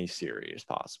any series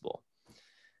possible.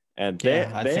 And they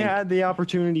had the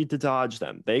opportunity to dodge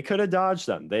them. They could have dodged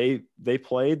them. They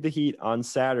played the Heat on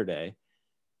Saturday,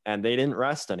 and they didn't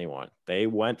rest anyone. They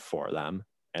went for them,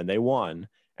 and they won.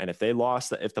 And if they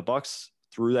lost, if the Bucks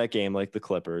threw that game like the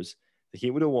Clippers, The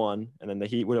Heat would have won, and then the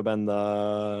Heat would have been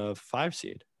the 5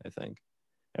 seed, I think,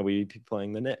 and we'd be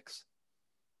playing the Knicks.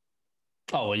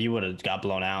 Oh, well, you would have got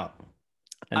blown out.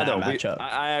 I know.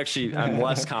 I'm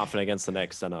less confident against the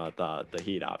Knicks than the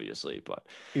Heat, obviously. But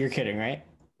you're kidding, right?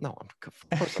 No, of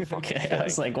course I'm fucking okay. kidding. I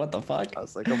was like, what the fuck? I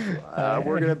was like,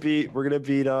 we're gonna beat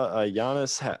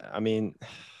Giannis. I mean,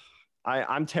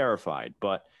 I'm terrified,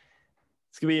 but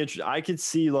it's gonna be interesting. I could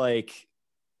see like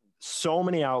so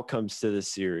many outcomes to this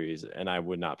series, and I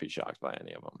would not be shocked by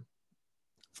any of them.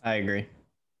 I agree.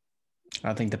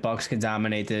 I think the Bucks could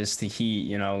dominate this. The Heat,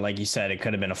 you know, like you said, it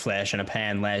could have been a flash in a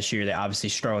pan last year. They obviously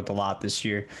struggled a lot this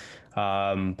year.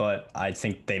 But I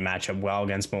think they match up well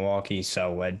against Milwaukee,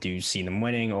 so I do see them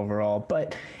winning overall.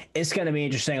 But it's going to be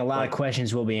interesting. A lot of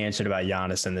questions will be answered about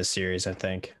Giannis in this series, I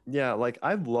think. Yeah, like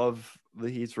I love the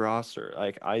Heat's roster.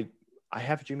 Like I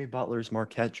have Jimmy Butler's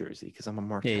Marquette jersey because I'm a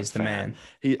Marquette he's fan.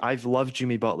 The man. I've loved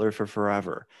Jimmy Butler for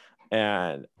forever,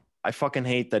 and I fucking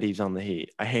hate that he's on the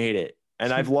Heat. I hate it,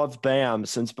 and I've loved Bam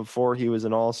since before he was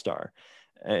an All-Star.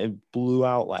 And blew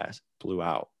out.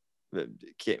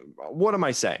 What am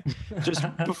I saying? Just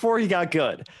before he got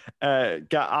good,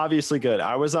 got obviously good.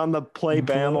 I was on the play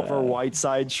Bam over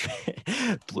Whiteside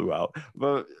blew out,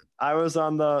 but I was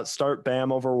on the start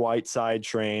Bam over Whiteside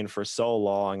train for so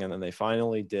long, and then they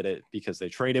finally did it because they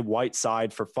traded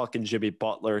Whiteside for fucking Jimmy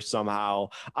Butler somehow.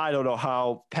 I don't know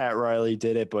how Pat Riley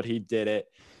did it, but he did it,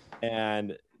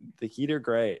 and the Heat are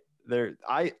great.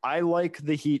 I like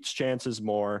the Heat's chances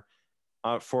more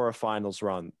for a finals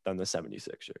run than the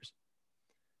 76ers.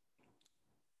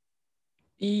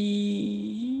 Yeah,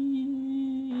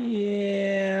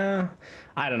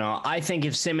 I don't know. I think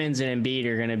if Simmons and Embiid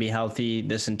are going to be healthy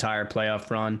this entire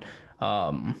playoff run,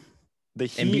 the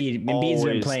Heat Embiid's been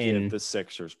always playing give the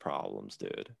Sixers problems,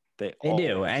 dude. They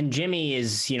do, and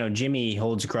Jimmy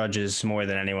holds grudges more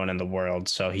than anyone in the world,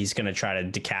 so he's going to try to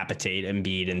decapitate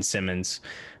Embiid and Simmons,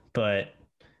 but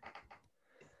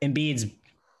Embiid's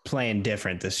playing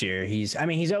different this year. He's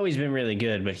always been really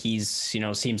good, but he's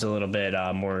seems a little bit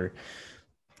more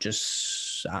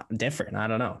just different. I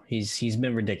don't know. He's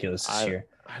been ridiculous this year.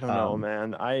 I don't know,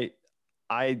 man.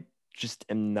 I just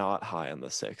am not high on the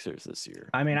Sixers this year.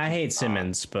 I mean, I hate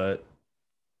Simmons, but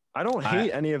I don't hate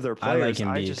any of their players.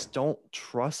 I just don't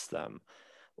trust them.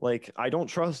 Like I don't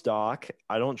trust Doc.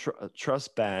 I don't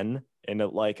trust Ben in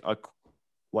a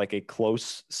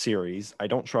close series. I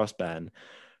don't trust Ben.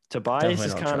 Tobias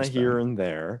is kind of here and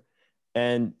there,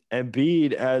 and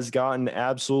Embiid has gotten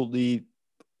absolutely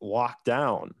locked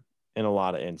down in a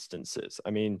lot of instances.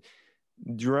 I mean,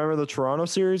 do you remember the Toronto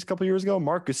series a couple years ago?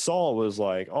 Marc Gasol was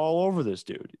like all over this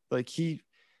dude. Like he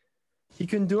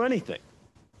couldn't do anything,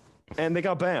 and they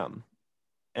got Bam.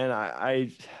 And I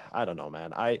don't know,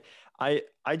 man. I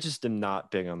just am not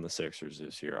big on the Sixers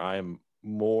this year. I am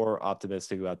more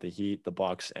optimistic about the Heat, the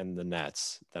Bucks, and the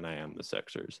Nets than I am the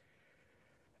Sixers.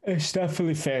 It's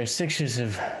definitely fair. Sixers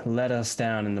have let us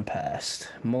down in the past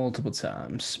multiple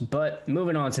times. But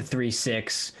moving on to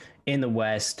 3-6 in the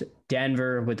West,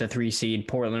 Denver with the 3 seed,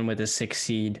 Portland with a 6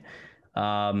 seed.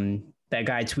 That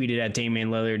guy tweeted at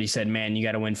Damian Lillard. He said, man, you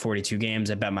got to win 42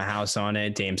 games. I bet my house on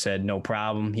it. Dame said, no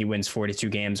problem. He wins 42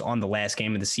 games on the last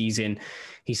game of the season.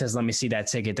 He says, let me see that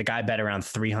ticket. The guy bet around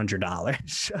 $300.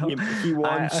 So, he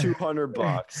won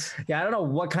 $200. Yeah, I don't know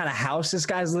what kind of house this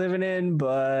guy's living in,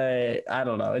 but I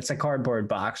don't know. It's a cardboard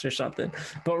box or something.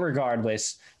 But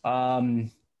regardless,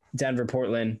 Denver,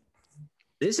 Portland.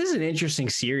 This is an interesting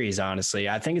series, honestly.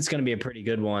 I think it's going to be a pretty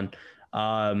good one.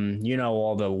 All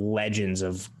the legends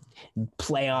of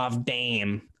playoff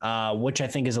Dame, which I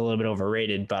think is a little bit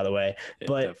overrated, by the way.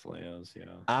 But it definitely is, yeah.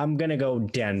 I'm going to go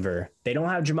Denver. They don't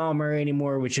have Jamal Murray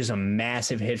anymore, which is a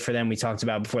massive hit for them. We talked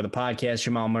about before the podcast,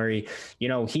 Jamal Murray,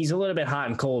 he's a little bit hot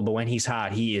and cold, but when he's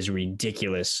hot, he is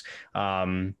ridiculous.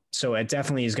 So it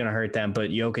definitely is going to hurt them, but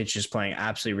Jokic is playing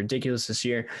absolutely ridiculous this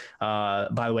year. By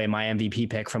the way, my MVP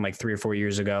pick from like 3 or 4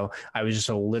 years ago, I was just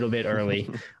a little bit early.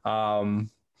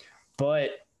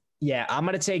 But yeah, I'm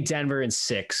going to take Denver in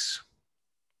 6.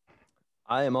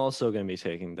 I am also going to be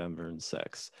taking Denver in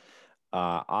 6.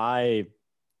 I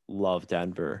love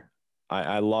Denver.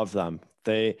 I love them.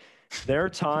 Their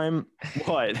time,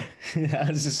 what?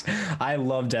 I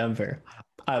love Denver.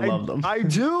 I love them. I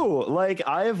do. Like,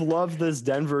 I have loved this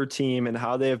Denver team and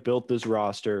how they have built this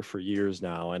roster for years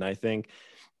now. And I think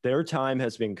their time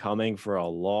has been coming for a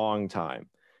long time.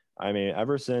 I mean,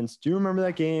 ever since, do you remember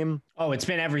that game? Oh, it's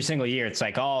been every single year. It's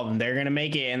like, oh, they're going to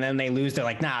make it. And then they lose. They're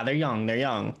like, nah, they're young.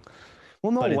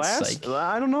 Well, no,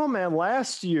 I don't know, man.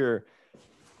 Last year,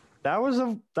 that was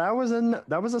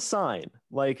a sign.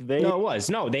 Like No, it was.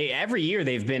 No, they every year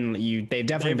they've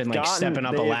definitely been like stepping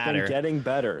up a ladder. Been getting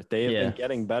better. They have been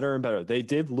getting better and better. They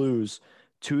did lose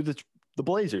to the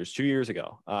Blazers 2 years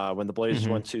ago when the Blazers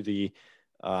went to the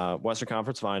Western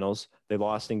Conference Finals. They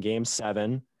lost in Game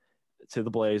 7 to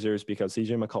the Blazers because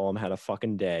CJ McCollum had a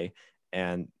fucking day,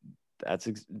 and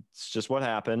it's just what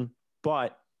happened.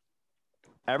 But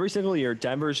every single year,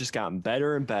 Denver's just gotten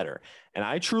better and better. And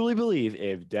I truly believe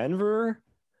if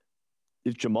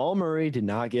Jamal Murray did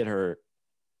not get hurt,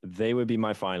 they would be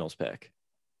my finals pick.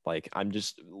 Like, I'm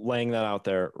just laying that out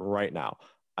there right now.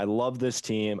 I love this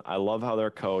team. I love how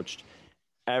they're coached.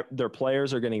 Their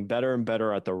players are getting better and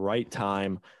better at the right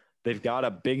time. They've got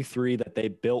a big three that they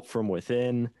built from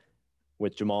within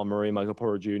with Jamal Murray, Michael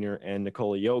Porter Jr., and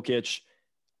Nikola Jokic.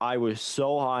 I was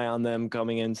so high on them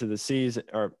coming into the season,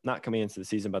 or not coming into the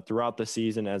season, but throughout the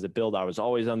season as a build. I was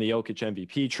always on the Jokic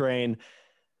MVP train,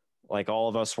 like all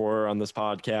of us were on this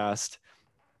podcast.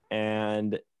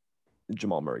 And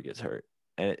Jamal Murray gets hurt.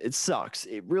 And it sucks.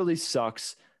 It really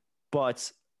sucks.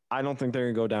 But I don't think they're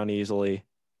going to go down easily.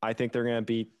 I think they're going to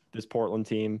beat this Portland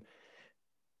team.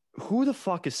 Who the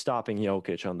fuck is stopping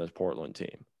Jokic on this Portland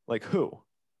team? Like, who?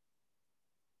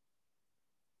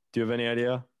 Do you have any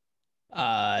idea?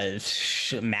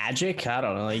 Magic? I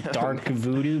don't know. Like dark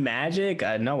voodoo magic?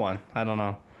 No one. I don't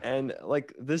know. And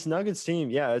like this Nuggets team,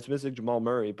 yeah, it's missing Jamal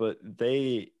Murray, but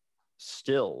they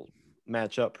still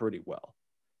match up pretty well.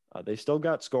 They still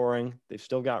got scoring. They've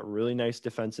still got really nice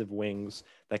defensive wings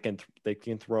that they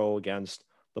can throw against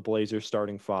the Blazers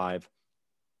starting five,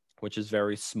 which is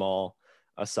very small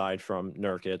aside from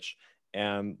Nurkic.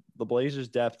 And the Blazers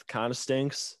depth kind of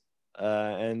stinks,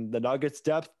 and the Nuggets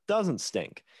depth doesn't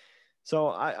stink. So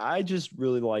I just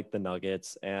really like the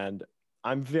Nuggets, and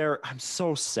I'm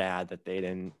so sad that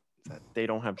they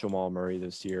don't have Jamal Murray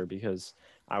this year, because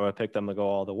I would pick them to go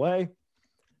all the way.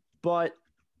 But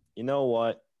you know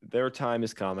what? Their time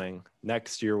is coming.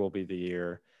 Next year will be the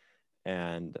year,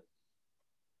 and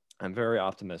I'm very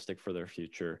optimistic for their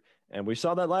future. And we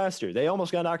saw that last year. They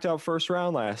almost got knocked out first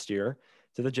round last year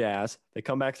to the Jazz. They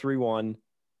come back 3-1.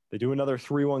 They do another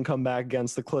 3-1 comeback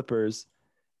against the Clippers,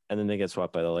 and then they get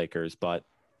swept by the Lakers. But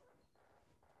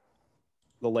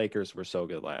the Lakers were so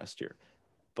good last year.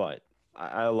 But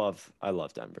I love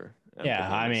Denver. Yeah,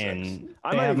 I mean,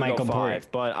 I might have Michael go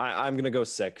 5, but I'm going to go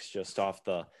 6 just off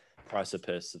the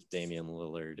precipice of Damian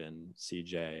Lillard and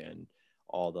CJ and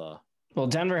all the. Well,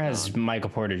 Denver has Michael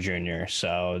Porter Jr.,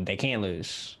 so they can't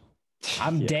lose.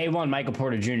 I'm day one Michael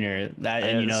Porter Jr.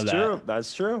 And you know that. True.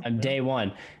 That's true. I'm day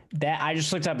one. That I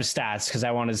just looked up his stats because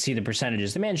I wanted to see the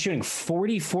percentages. The man's shooting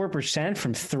 44%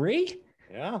 from 3.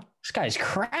 Yeah, this guy's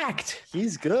cracked.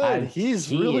 He's good. He's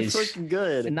really freaking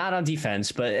good. Not on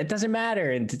defense, but it doesn't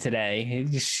matter today.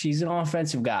 He's an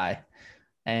offensive guy,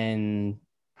 and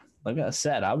like I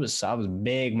said, I was a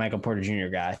big Michael Porter Jr.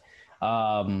 guy.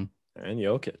 And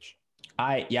Jokic.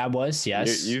 I was,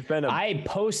 yes. You've been. I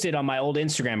posted on my old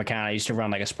Instagram account. I used to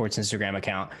run like a sports Instagram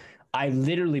account. I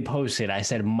literally posted. I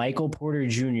said Michael Porter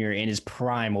Jr. in his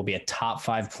prime will be a top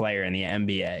 5 player in the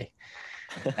NBA.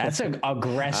 That's an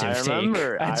aggressive take.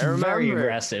 That's very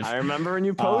aggressive. I remember when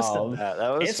you posted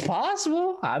that. It's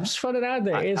possible. I'm just putting it out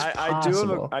there. It's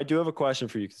possible. I do have a question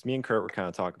for you, because me and Kurt were kind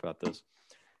of talking about this.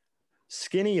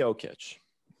 Skinny Jokic.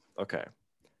 Okay.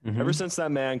 Mm-hmm. Ever since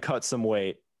that man cut some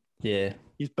weight, yeah,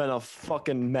 he's been a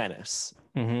fucking menace.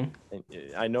 Mm-hmm.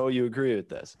 And I know you agree with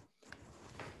this.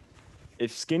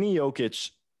 If Skinny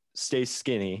Jokic stays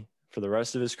skinny for the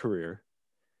rest of his career,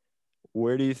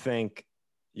 where do you think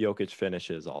Jokic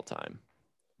finishes all time?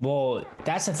 Well,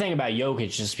 that's the thing about Jokic,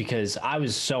 just because I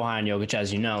was so high on Jokic,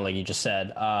 as you know, like you just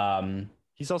said.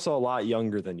 He's also a lot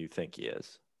younger than you think he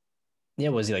is. Yeah,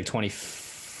 was he like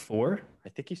 24? I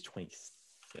think he's 26.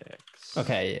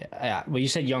 Okay, yeah. Well, you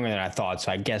said younger than I thought,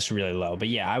 so I guess really low. But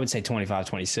yeah, I would say 25,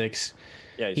 26.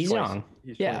 Yeah, he's young.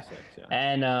 He's 26, yeah.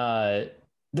 And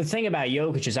the thing about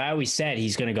Jokic is I always said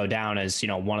he's going to go down as,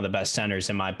 one of the best centers,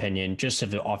 in my opinion, just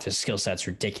off his skill set's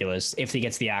ridiculous. If he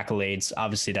gets the accolades,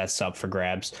 obviously that's up for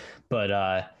grabs. But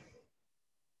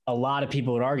a lot of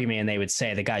people would argue me, and they would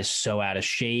say the guy's so out of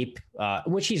shape,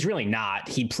 which he's really not.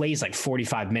 He plays like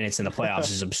 45 minutes in the playoffs.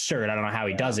 Is absurd. I don't know how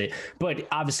he does it. But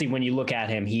obviously when you look at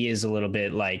him, he is a little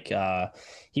bit like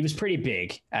he was pretty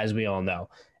big, as we all know.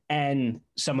 And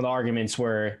some of the arguments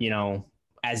were,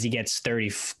 as he gets 30,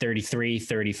 33,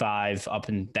 35 up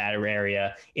in that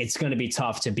area, it's going to be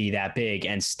tough to be that big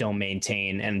and still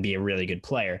maintain and be a really good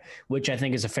player, which I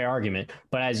think is a fair argument.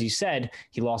 But as you said,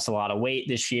 he lost a lot of weight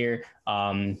this year.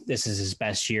 This is his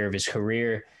best year of his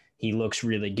career. He looks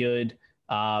really good.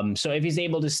 So if he's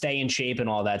able to stay in shape and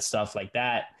all that stuff like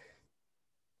that,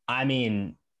 I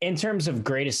mean, in terms of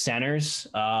greatest centers,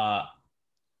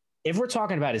 if we're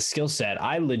talking about his skill set,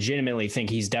 I legitimately think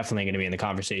he's definitely going to be in the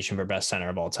conversation for best center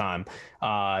of all time.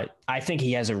 I think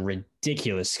he has a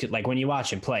ridiculous, like when you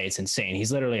watch him play, it's insane.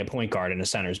 He's literally a point guard in a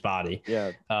center's body.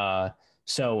 Yeah.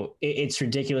 So it's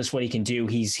ridiculous what he can do.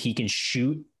 He can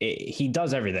shoot. He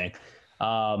does everything.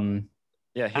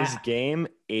 His game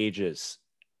ages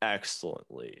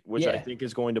excellently, which I think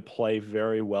is going to play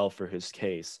very well for his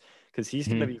case, because he's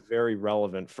going to be very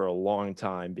relevant for a long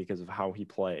time because of how he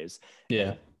plays.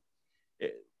 Yeah.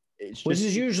 Which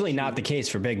is usually not the case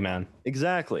for big men.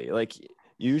 Exactly. Like,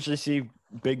 you usually see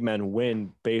big men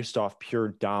win based off pure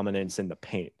dominance in the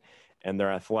paint and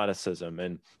their athleticism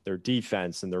and their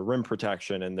defense and their rim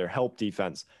protection and their help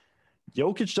defense.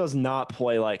 Jokic does not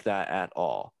play like that at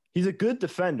all. He's a good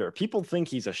defender. People think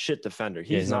he's a shit defender.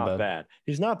 He's not bad.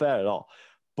 He's not bad at all.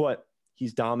 But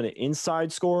he's dominant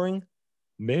inside scoring,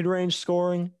 mid-range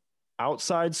scoring,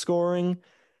 outside scoring.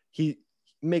 He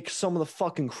makes some of the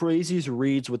fucking craziest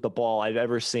reads with the ball I've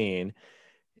ever seen.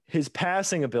 His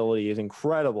passing ability is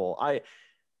incredible.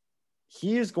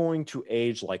 He is going to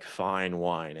age like fine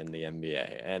wine in the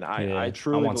NBA, and I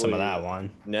truly want some of that one.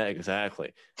 Yeah,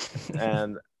 exactly.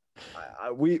 And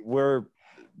we're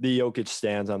the Jokic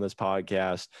stands on this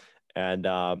podcast, and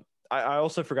I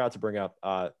also forgot to bring up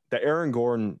the Aaron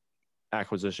Gordon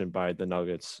acquisition by the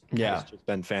Nuggets. Has just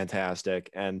been fantastic,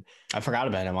 and I forgot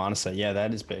about him, honestly. Yeah,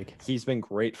 that is big. He's been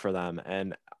great for them,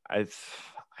 and I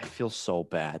feel so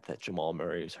bad that Jamal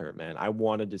Murray is hurt, man. I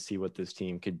wanted to see what this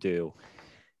team could do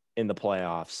in the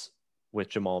playoffs with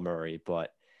Jamal Murray,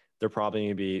 but they're probably going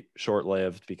to be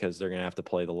short-lived because they're going to have to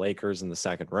play the Lakers in the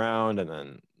second round, and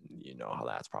then you know how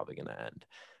that's probably going to end.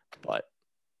 But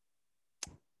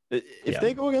if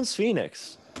they go against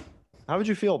Phoenix, how would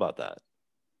you feel about that?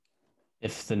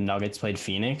 If the Nuggets played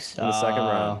Phoenix in the second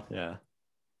round, yeah,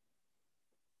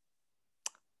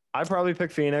 I'd probably pick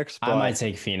Phoenix. But I might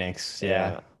take Phoenix,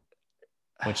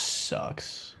 which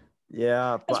sucks.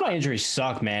 Yeah, that's why injuries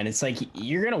suck, man. It's like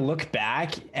you're gonna look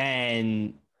back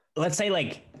and let's say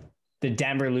like the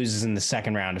Denver loses in the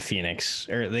second round to Phoenix,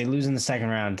 or they lose in the second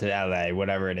round to LA,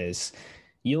 whatever it is.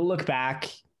 You'll look back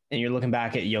and you're looking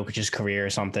back at Jokic's career or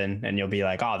something, and you'll be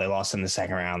like, oh, they lost in the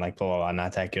second round, like, blah, blah, blah,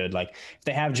 not that good. Like, if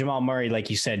they have Jamal Murray, like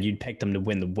you said, you'd pick them to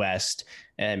win the West.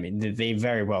 I mean, they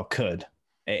very well could.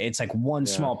 It's like one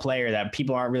small player that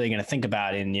people aren't really going to think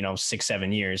about in,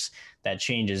 6-7 years that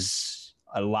changes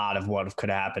a lot of what could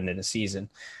happen in a season.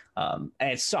 And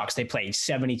it sucks. They played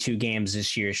 72 games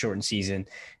this year, shortened season.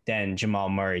 Then Jamal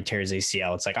Murray tears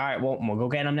ACL. It's like, all right, well, we'll go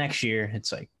get him next year.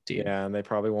 It's like, dude. Yeah, and they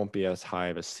probably won't be as high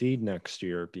of a seed next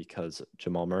year because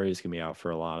Jamal Murray is going to be out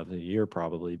for a lot of the year,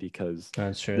 probably because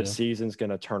that's true. The season's going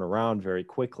to turn around very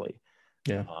quickly.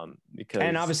 Yeah.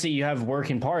 And obviously you have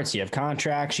working parts, you have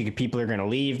contracts, people are going to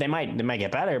leave. They might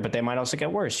get better, but they might also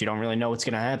get worse. You don't really know what's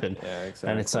going to happen. Yeah, exactly.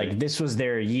 And it's like, this was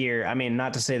their year. I mean,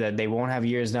 not to say that they won't have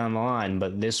years down the line,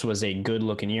 but this was a good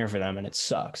looking year for them and it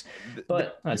sucks.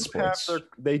 But that's sports.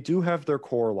 They do have their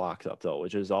core locked up though,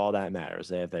 which is all that matters.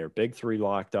 They have their big three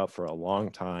locked up for a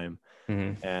long time.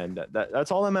 Mm-hmm. And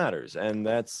that's all that matters. And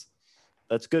that's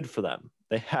good for them.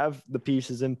 They have the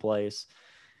pieces in place.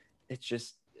 It's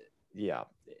just, yeah,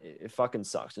 it fucking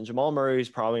sucks. And Jamal Murray is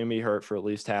probably going to be hurt for at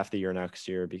least half the year next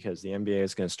year because the NBA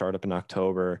is going to start up in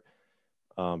October.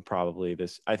 Probably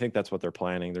I think that's what they're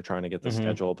planning. They're trying to get the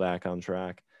schedule back on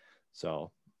track.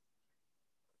 So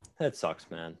that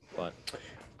sucks, man.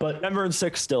 But Denver in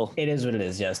 6 still. It is what it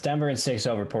is. Yes. Denver in 6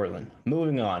 over Portland.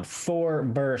 Moving on. 4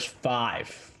 versus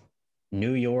 5.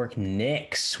 New York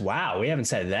Knicks. Wow. We haven't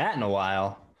said that in a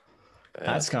while.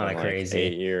 That's kind of crazy.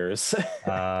 8 years.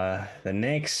 The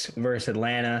Knicks versus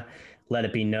Atlanta. Let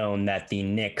it be known that the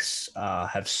Knicks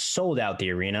have sold out the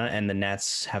arena and the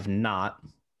Nets have not.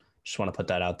 Just want to put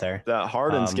that out there. That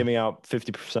Harden's giving out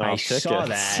 50% off tickets. I saw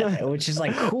that, which is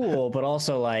like cool, but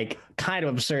also like kind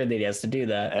of absurd that he has to do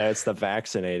that. It's the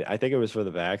vaccinated. I think it was for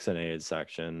the vaccinated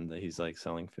section that he's like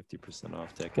selling 50%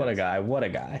 off tickets. What a guy.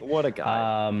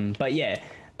 But yeah,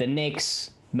 the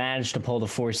Knicks managed to pull the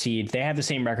 4 seed. They have the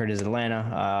same record as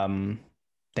Atlanta.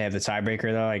 They have the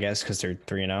tiebreaker though, I guess, because they're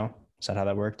 3-0. Is that how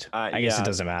that worked? I guess it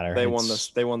doesn't matter. They won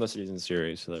the season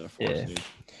series, so they're 4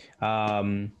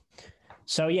 seed.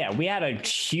 So yeah, we had a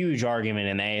huge argument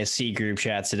in the ASC group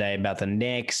chat today about the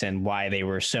Knicks and why they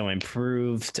were so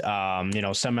improved.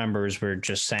 Some members were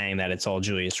just saying that it's all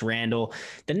Julius Randle.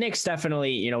 The Knicks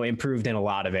definitely, improved in a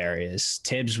lot of areas.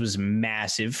 Tibbs was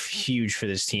massive, huge for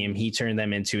this team. He turned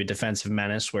them into a defensive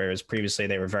menace, whereas previously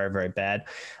they were very, very bad.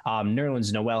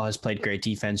 Nerlens Noel has played great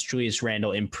defense. Julius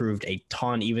Randle improved a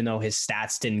ton, even though his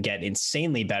stats didn't get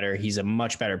insanely better. He's a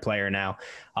much better player now.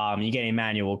 You get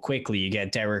Emmanuel quickly, you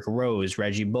get Derrick Rose,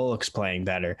 Reggie Bullock's playing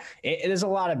better. There's a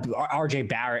lot of RJ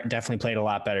Barrett definitely played a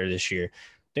lot better this year.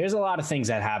 There's a lot of things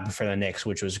that happened for the Knicks,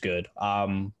 which was good.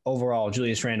 Overall,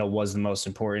 Julius Randle was the most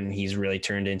important. He's really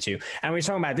turned into, and we were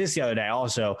talking about this the other day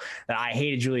also, that I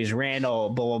hated Julius Randle,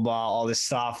 blah, blah, blah, all this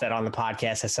stuff that on the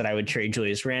podcast I said I would trade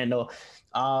Julius Randle.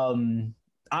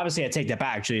 Obviously, I take that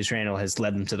back. Julius Randle has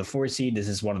led them to the 4 seed. This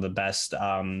is one of the best,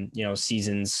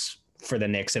 seasons for the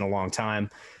Knicks in a long time.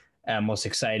 Most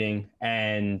exciting.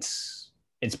 And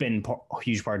it's been a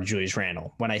huge part of Julius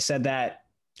Randle. When I said that,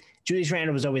 Julius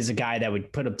Randle was always a guy that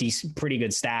would put up pretty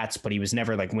good stats, but he was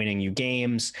never like winning you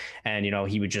games. And,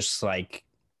 he would just like,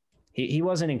 he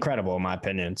wasn't incredible in my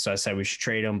opinion. So I said we should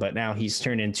trade him, but now he's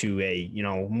turned into a,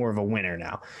 more of a winner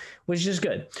now, which is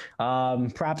good.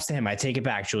 Props to him. I take it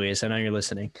back, Julius. I know you're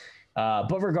listening.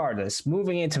 But regardless,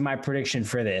 moving into my prediction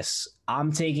for this,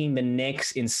 I'm taking the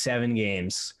Knicks in 7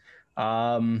 games.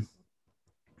 I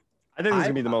think this is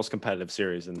gonna be the most competitive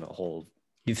series in the whole.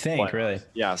 You think, playoffs. Really?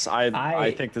 Yes,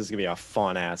 I think this is gonna be a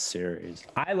fun ass series.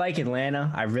 I like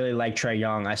Atlanta. I really like Trae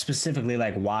Young. I specifically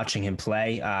like watching him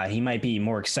play. He might be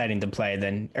more exciting to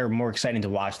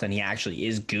watch than he actually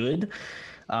is good.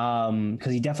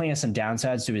 Because he definitely has some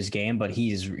downsides to his game, but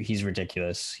he's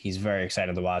ridiculous. He's very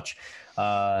exciting to watch.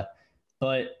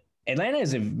 But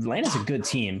Atlanta's a good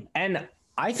team, and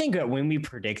I think that when we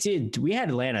predicted, we had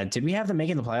Atlanta. Did we have them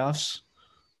making the playoffs?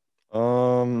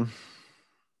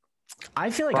 I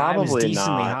feel like I was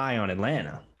decently high on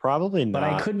Atlanta. Probably not, but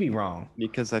I could be wrong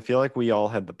because I feel like we all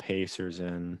had the Pacers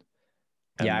in.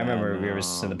 Yeah, I remember we were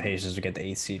saying the Pacers would get the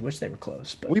 8th seed, which they were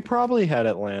close. But we probably had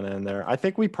Atlanta in there. I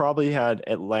think we probably had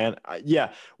Atlanta.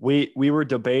 Yeah, we were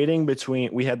debating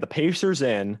between. We had the Pacers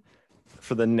in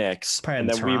for the Knicks, probably and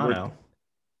then Toronto.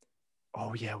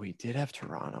 Oh yeah, we did have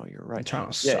Toronto. You're right.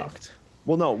 Toronto sucked.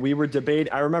 Well, no, we were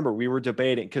debating. I remember we were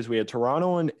debating because we had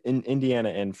Toronto and Indiana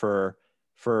in for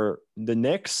the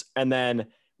Knicks, and then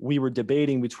we were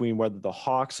debating between whether the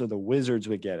Hawks or the Wizards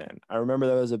would get in. I remember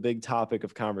that was a big topic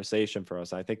of conversation for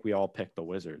us. I think we all picked the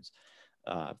Wizards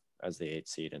as the 8th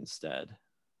seed instead.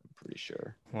 I'm pretty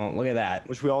sure. Well, look at that.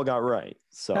 Which we all got right.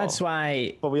 So that's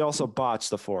why. But we also botched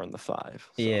the 4 and the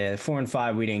 5. So. Yeah, 4 and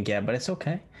 5 we didn't get, but it's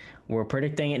okay. We're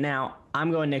predicting it now.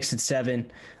 I'm going Knicks at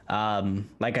 7.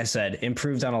 Like I said,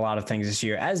 improved on a lot of things this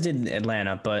year, as did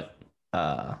Atlanta. But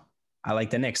I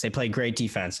like the Knicks. They play great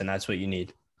defense, and that's what you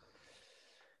need.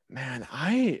 Man,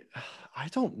 I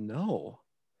don't know.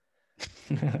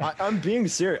 I'm being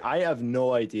serious. I have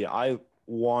no idea.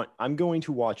 I'm going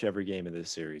to watch every game of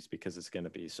this series because it's going to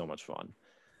be so much fun.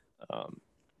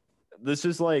 This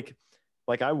is like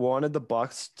I wanted the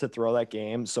Bucks to throw that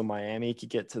game so Miami could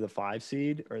get to the 5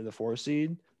 seed or the 4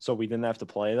 seed, so we didn't have to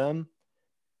play them.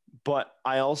 But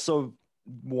I also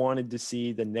wanted to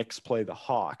see the Knicks play the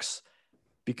Hawks,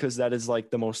 because that is like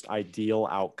the most ideal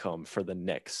outcome for the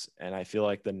Knicks. And I feel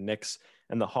like the Knicks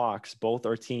and the Hawks both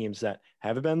are teams that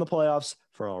haven't been in the playoffs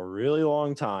for a really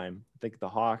long time. I think the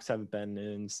Hawks haven't been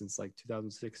in since like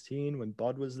 2016 when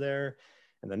Bud was there,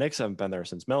 and the Knicks haven't been there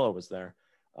since Melo was there.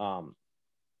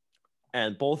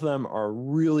 And both of them are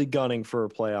really gunning for a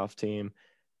playoff team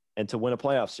and to win a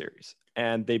playoff series.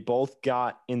 And they both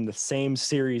got in the same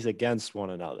series against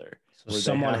one another. So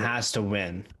someone has to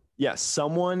win. Yes,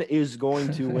 someone is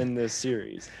going to win this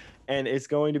series, and it's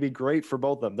going to be great for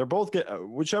both of them. They're both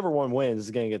whichever one wins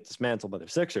is going to get dismantled by the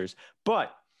Sixers.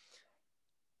 But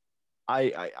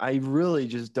I really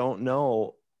just don't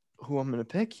know who I'm going to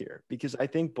pick here, because I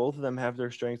think both of them have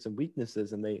their strengths and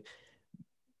weaknesses, and they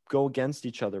go against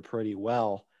each other pretty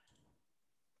well.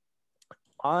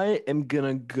 I am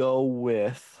going to go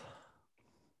with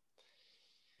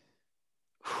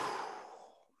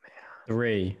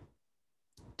 3,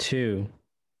 2,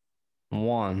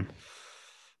 1.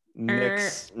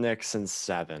 Knicks in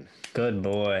 7. Good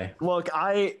boy. Look,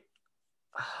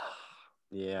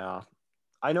 yeah,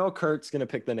 I know Kurt's gonna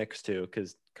pick the Knicks too,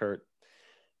 because Kurt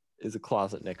is a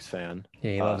closet Knicks fan.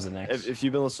 Yeah, he loves the Knicks. If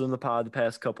you've been listening to the pod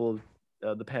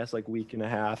the past like week and a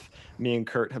half, me and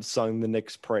Kurt have sung the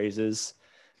Knicks praises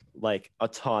like a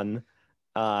ton.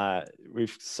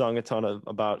 We've sung a ton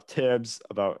about Tibbs,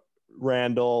 about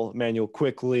Randall, Emmanuel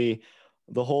Quickly,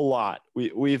 the whole lot.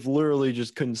 We've literally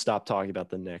just couldn't stop talking about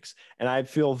the Knicks, and I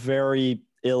feel very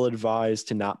ill-advised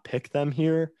to not pick them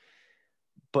here.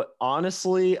 But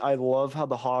honestly, I love how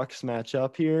the Hawks match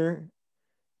up here,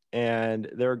 and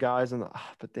there are guys I'm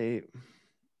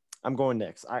going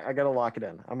Knicks. I got to lock it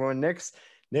in. I'm going Knicks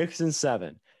in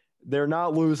 7. They're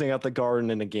not losing at the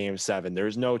Garden in a game 7.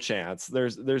 There's no chance.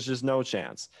 There's just no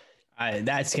chance.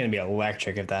 That's going to be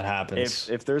electric if that happens.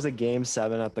 If there's a game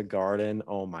 7 at the Garden,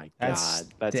 oh my God.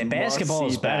 That's basketball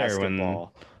is better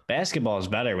basketball.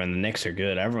 when the Knicks are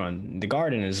good. The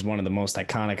Garden is one of the most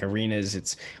iconic arenas.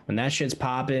 It's when that shit's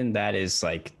popping, that is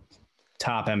like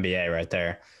top NBA right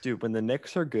there. Dude, when the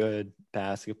Knicks are good,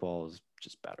 basketball is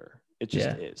just better. It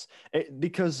just is.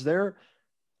 Because they're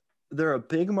a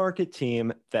big market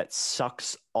team that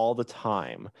sucks all the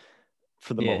time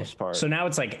for the most part. So now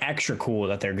it's like extra cool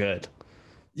that they're good.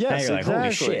 Yes, exactly. Like,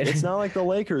 holy shit. It's not like the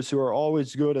Lakers who are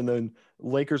always good, and then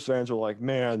Lakers fans are like,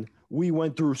 man, we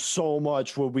went through so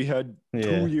much when we had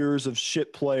 2 years of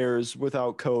shit players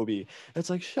without Kobe. It's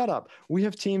like, shut up. We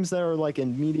have teams that are like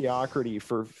in mediocrity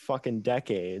for fucking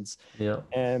decades. Yeah.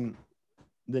 And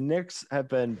the Knicks have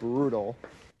been brutal.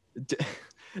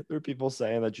 There are people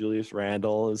saying that Julius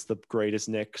Randle is the greatest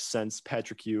Knicks since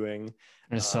Patrick Ewing.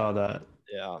 I saw that.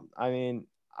 Yeah. I mean,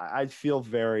 I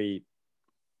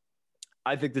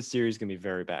think this series is going to be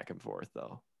very back and forth,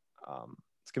 though.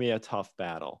 It's going to be a tough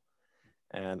battle.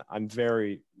 And I'm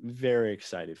very, very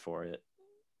excited for it.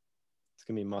 It's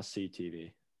going to be must-see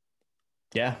TV.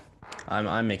 Yeah,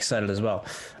 I'm excited as well.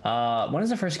 When is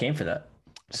the first game for that?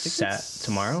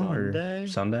 Tomorrow Sunday? Or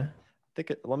Sunday?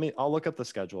 I'll look up the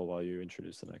schedule while you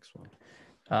introduce the next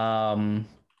one.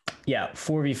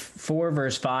 4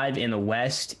 versus 5 in the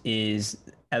West is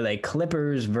LA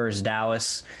Clippers versus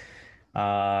Dallas.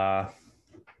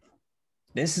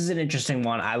 This is an interesting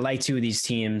one. I like two of these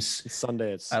teams.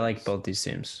 Sunday. I like both these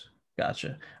teams.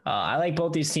 Gotcha. I like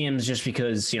both these teams just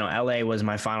because, LA was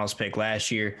my finals pick last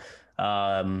year.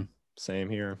 Same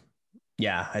here.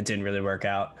 Yeah, it didn't really work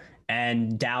out.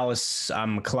 And Dallas,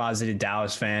 I'm a closeted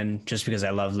Dallas fan just because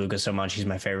I love Luka so much. He's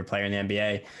my favorite player in the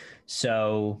NBA.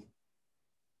 So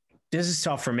this is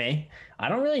tough for me. I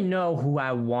don't really know who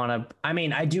I want to. I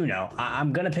mean, I do know.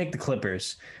 I'm going to pick the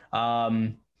Clippers.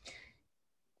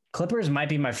 Clippers might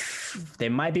be my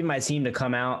team to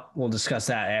come out. We'll discuss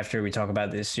that after we talk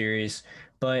about this series.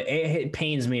 But it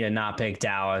pains me to not pick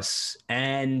Dallas.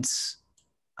 And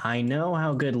I know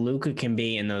how good Luka can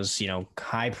be in those,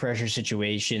 high pressure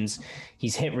situations.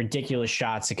 He's hit ridiculous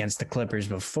shots against the Clippers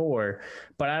before,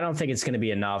 but I don't think it's going to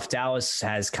be enough. Dallas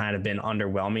has kind of been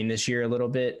underwhelming this year a little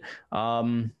bit.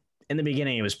 In the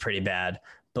beginning, it was pretty bad,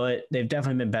 but they've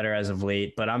definitely been better as of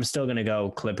late. But I'm still going to go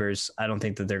Clippers. I don't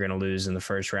think that they're going to lose in the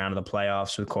first round of the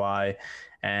playoffs with Kawhi.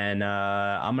 And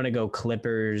I'm going to go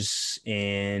Clippers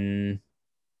in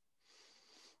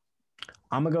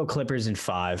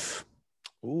 5.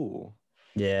 Ooh.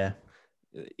 Yeah.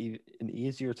 An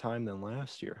easier time than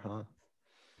last year, huh?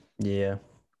 Yeah.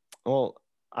 Well,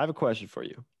 I have a question for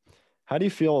you. How do you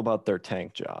feel about their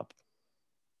tank job?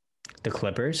 The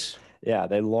Clippers? Yeah,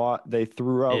 they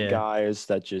threw out guys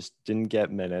that just didn't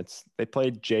get minutes. They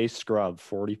played Jay Scrubb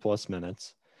 40+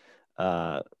 minutes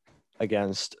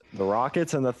against the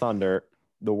Rockets and the Thunder,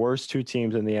 the worst two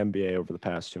teams in the NBA over the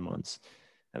past 2 months.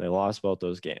 And they lost both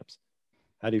those games.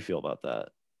 How do you feel about that?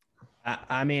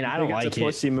 I mean, I don't like it. It's a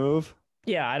pussy move.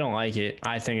 Yeah, I don't like it.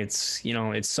 I think it's,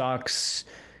 it sucks.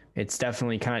 It's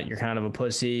definitely you're kind of a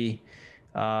pussy.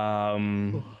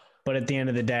 But at the end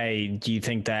of the day, do you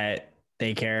think that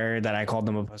they care that I called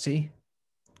them a pussy?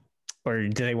 Or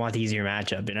do they want the easier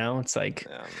matchup? It's like,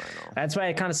 yeah, I know. That's why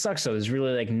it kind of sucks. So there's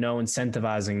really like no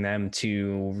incentivizing them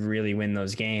to really win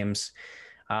those games.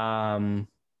 But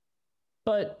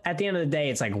at the end of the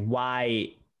day, it's like,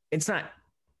 why it's not,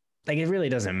 like, it really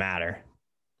doesn't matter.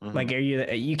 Mm-hmm. Like,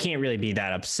 you can't really be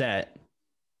that upset.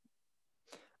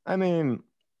 I mean,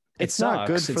 it's not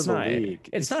good for the league.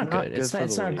 It's not good.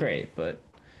 It's not great, but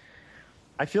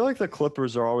I feel like the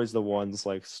Clippers are always the ones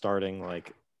like starting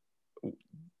like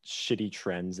shitty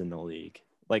trends in the league.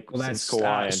 Like, well, that's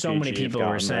Kawhi so many people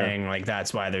were saying like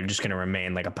that's why they're just going to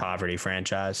remain like a poverty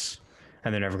franchise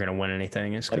and they're never going to win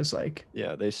anything. It's because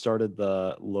they started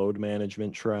the load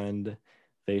management trend.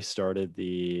 They started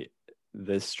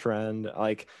this trend.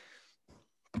 Like,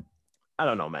 I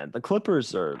don't know, man. The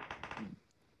Clippers they're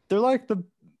like the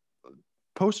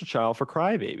poster child for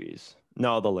crybabies.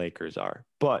 No, the Lakers are,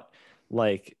 but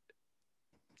like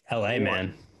LA,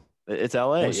 man. It's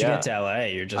LA. Once you get to LA,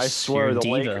 you're you're a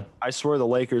diva. I swear the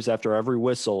Lakers after every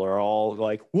whistle are all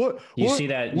like, what? You see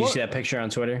that? You see that picture on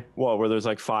Twitter? Well, where there's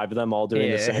like 5 of them all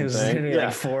doing the same thing. Yeah,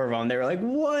 like 4 of them. They were like,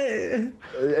 "What?"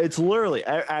 It's literally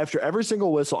after every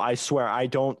single whistle. I swear,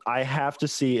 I have to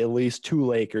see at least 2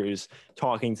 Lakers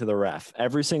talking to the ref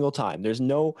every single time. There's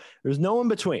no in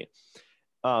between.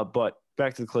 But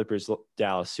back to the Clippers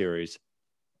Dallas series.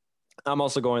 I'm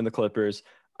also going the Clippers.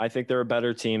 I think they're a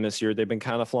better team this year. They've been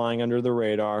kind of flying under the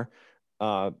radar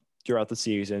throughout the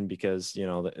season because,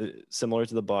 similar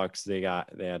to the Bucks, they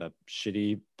had a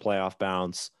shitty playoff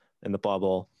bounce in the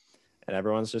bubble, and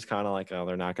everyone's just kind of like, oh,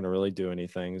 they're not going to really do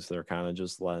anything. So they're kind of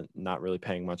just not really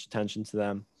paying much attention to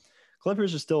them.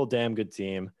 Clippers are still a damn good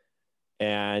team,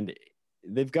 and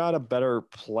they've got a better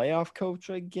playoff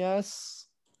coach, I guess.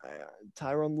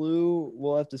 Tyronn Lue,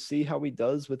 we'll have to see how he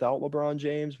does without LeBron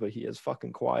James, but he has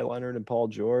fucking Kawhi Leonard and Paul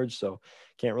George, so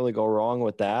can't really go wrong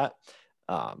with that.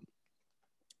 But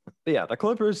yeah, the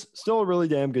Clippers still a really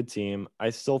damn good team.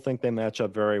 I still think they match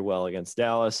up very well against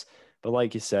Dallas, but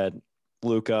like you said,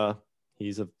 Luka,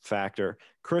 he's a factor.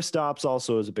 Kristaps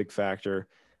also is a big factor.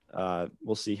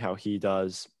 We'll see how he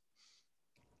does.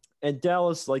 And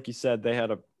Dallas, like you said, they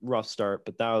had a rough start,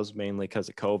 but that was mainly because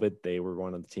of COVID. They were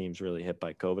one of the teams really hit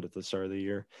by COVID at the start of the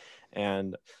year.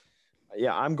 And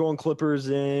yeah, I'm going Clippers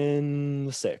in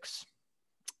 6.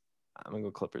 I'm going to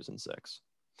go Clippers in 6.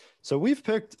 So we've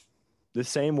picked the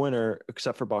same winner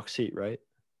except for Bucks Heat, right?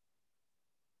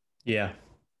 Yeah.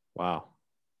 Wow.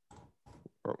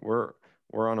 We're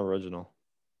unoriginal.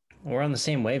 We're on the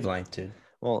same wavelength, dude.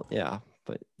 Well, yeah,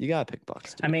 but you got to pick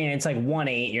Bucks, dude. I mean, it's like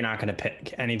 1-8. You're not going to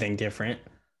pick anything different.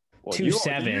 Well,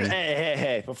 2-7.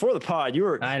 Hey! Before the pod, you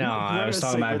were. I know. I was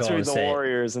talking about between the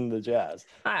Warriors and the Jazz.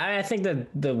 I think that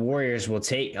the Warriors will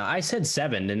take. I said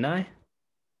 7, didn't I? I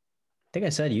think I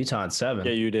said Utah in 7.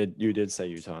 Yeah, you did. You did say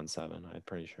Utah in 7. I'm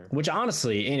pretty sure. Which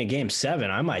honestly, in a game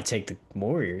 7, I might take the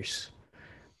Warriors.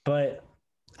 But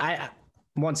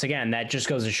once again, that just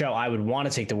goes to show I would want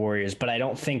to take the Warriors, but I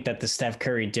don't think that the Steph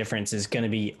Curry difference is going to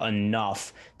be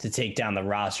enough to take down the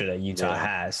roster that Utah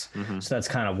has. Mm-hmm. So that's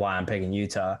kind of why I'm picking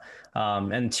Utah.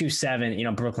 And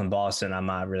 2-7, Brooklyn, Boston, I'm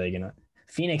not really going to.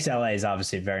 Phoenix, LA is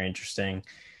obviously very interesting.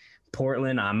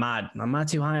 Portland, I'm not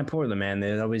too high on Portland, man.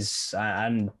 There's always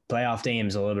on playoff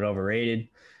games a little bit overrated.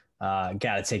 Got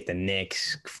to take the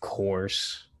Knicks, of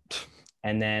course.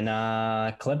 And then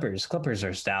Clippers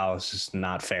are Dallas is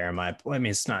not fair. I mean,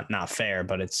 it's not fair,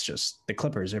 but it's just the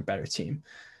Clippers are a better team.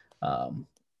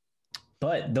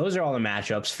 But those are all the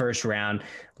matchups. First round.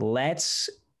 Let's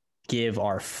give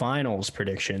our finals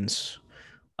predictions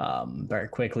very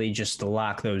quickly, just to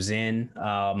lock those in.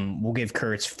 We'll give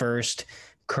Kurt's first.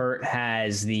 Kurt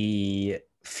has the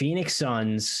Phoenix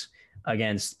Suns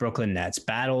against Brooklyn Nets.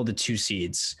 Battle the 2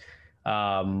 seeds,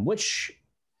 which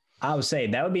I would say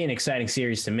that would be an exciting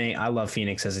series to me. I love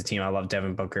Phoenix as a team. I love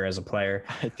Devin Booker as a player.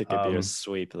 I think it'd be a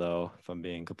sweep, though, if I'm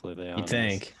being completely honest. You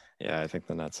think? Yeah, I think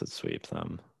the Nets would sweep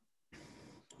them.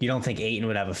 You don't think Ayton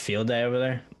would have a field day over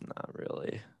there? Not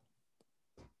really.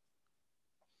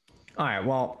 All right,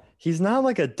 well. He's not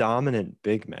like a dominant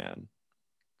big man.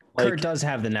 Kurt does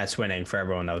have the Nets winning, for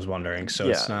everyone that was wondering. So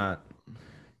It's not.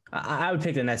 I would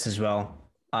pick the Nets as well.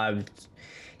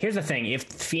 Here's the thing. If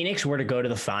Phoenix were to go to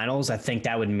the finals, I think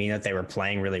that would mean that they were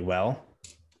playing really well.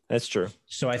 That's true.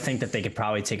 So I think that they could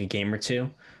probably take a game or 2.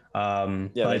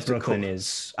 But Brooklyn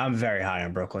is – I'm very high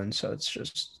on Brooklyn. So it's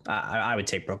just – I would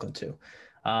take Brooklyn too.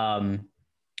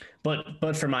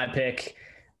 But for my pick,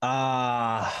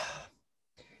 I'm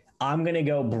going to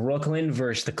go Brooklyn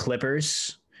versus the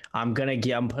Clippers. I'm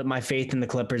putting my faith in the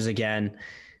Clippers again.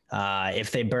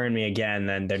 If they burn me again,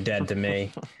 then they're dead to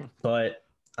me. But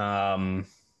last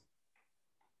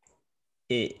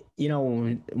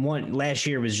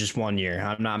year was just 1 year.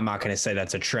 I'm not going to say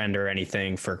that's a trend or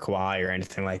anything for Kawhi or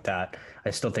anything like that.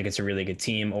 I still think it's a really good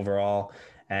team overall,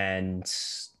 and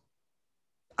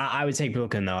I would take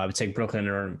Brooklyn though. I would take Brooklyn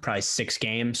in probably 6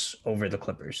 games over the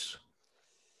Clippers.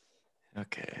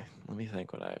 Okay, let me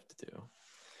think what I have to do.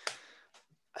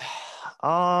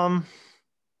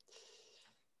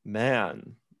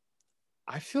 Man,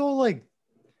 I feel like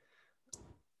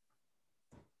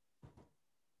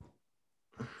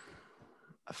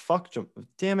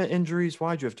damn it, injuries.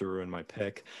 Why'd you have to ruin my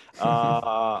pick?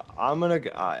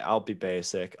 I'll be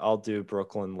basic. I'll do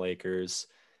Brooklyn Lakers,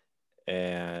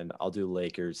 and I'll do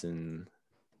Lakers in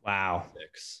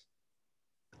 6.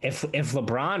 If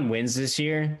LeBron wins this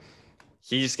year,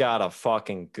 he's got a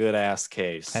fucking good ass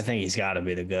case. I think he's got to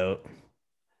be the GOAT.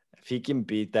 If he can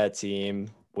beat that team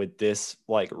with this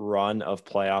run of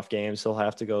playoff games he'll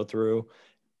have to go through.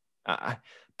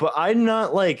 But I'm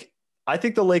not I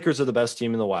think the Lakers are the best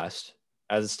team in the West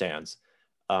as it stands.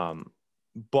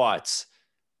 But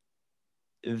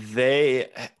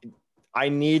I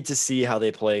need to see how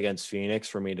they play against Phoenix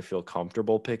for me to feel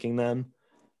comfortable picking them,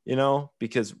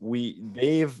 because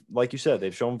they've, like you said,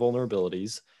 they've shown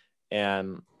vulnerabilities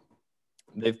and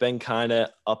they've been kind of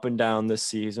up and down this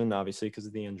season, obviously because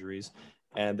of the injuries,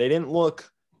 and they didn't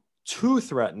look too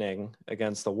threatening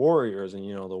against the Warriors. And,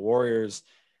 the Warriors,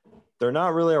 they're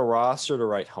not really a roster to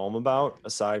write home about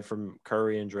aside from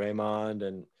Curry and Draymond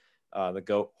and the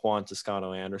GOAT Juan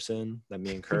Toscano Anderson that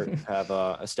me and Kurt have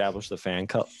established the fan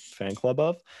club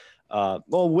of.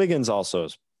 Well, Wiggins also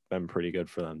has been pretty good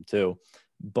for them too,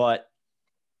 but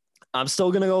I'm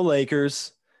still going to go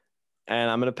Lakers, and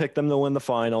I'm going to pick them to win the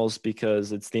finals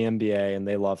because it's the NBA and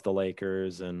they love the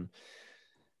Lakers. And,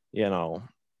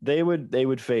 they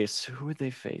would face, who would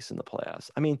they face in the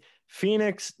playoffs? I mean,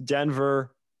 Phoenix,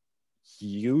 Denver,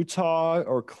 Utah,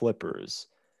 or Clippers.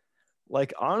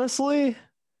 Like, honestly,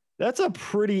 that's a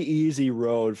pretty easy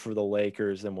road for the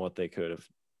Lakers than what they could have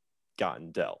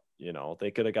gotten dealt.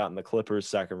 They could have gotten the Clippers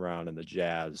second round and the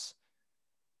Jazz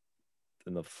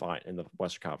in the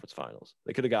Western Conference Finals.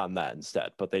 They could have gotten that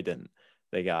instead, but they didn't.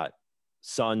 They got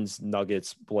Suns,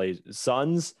 Nuggets,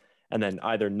 Suns, and then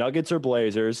either Nuggets or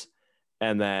Blazers,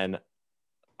 and then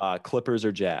Clippers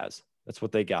or Jazz. That's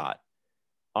what they got.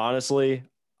 Honestly,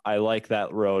 I like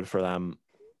that road for them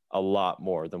a lot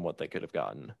more than what they could have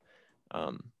gotten.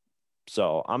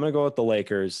 So I'm going to go with the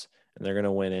Lakers, and they're going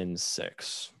to win in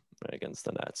 6 against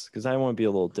the Nets because I want to be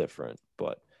a little different.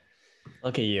 But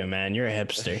look at you, man. You're a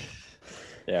hipster.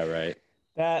 Yeah, right.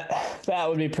 That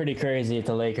would be pretty crazy if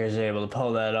the Lakers are able to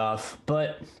pull that off.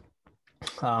 But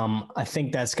I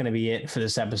think that's going to be it for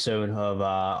this episode of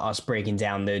us breaking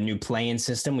down the new play-in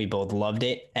system. We both loved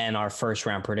it, and our first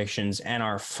round predictions and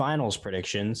our finals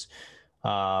predictions.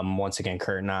 Once again,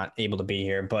 Kurt not able to be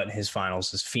here, but his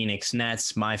finals is Phoenix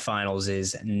Nets. My finals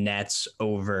is Nets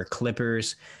over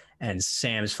Clippers, and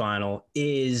Sam's final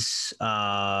is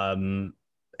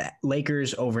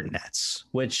Lakers over Nets,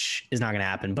 which is not going to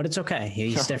happen, but it's okay.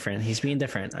 He's different. He's being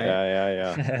different. Right?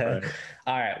 Yeah. Right.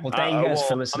 All right. Well, thank you guys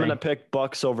for listening. I'm going to pick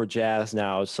Bucks over Jazz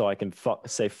now so I can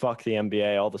say fuck the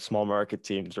NBA. All the small market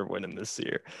teams are winning this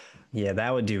year. Yeah,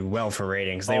 that would do well for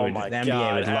ratings. The God.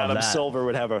 NBA would love Adam that. Silver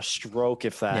would have a stroke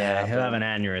if that happened. He'll have an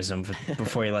aneurysm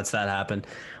before he lets that happen.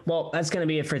 Well, that's going to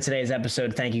be it for today's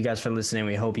episode. Thank you guys for listening.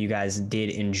 We hope you guys did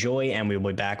enjoy, and we'll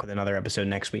be back with another episode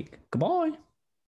next week. Goodbye.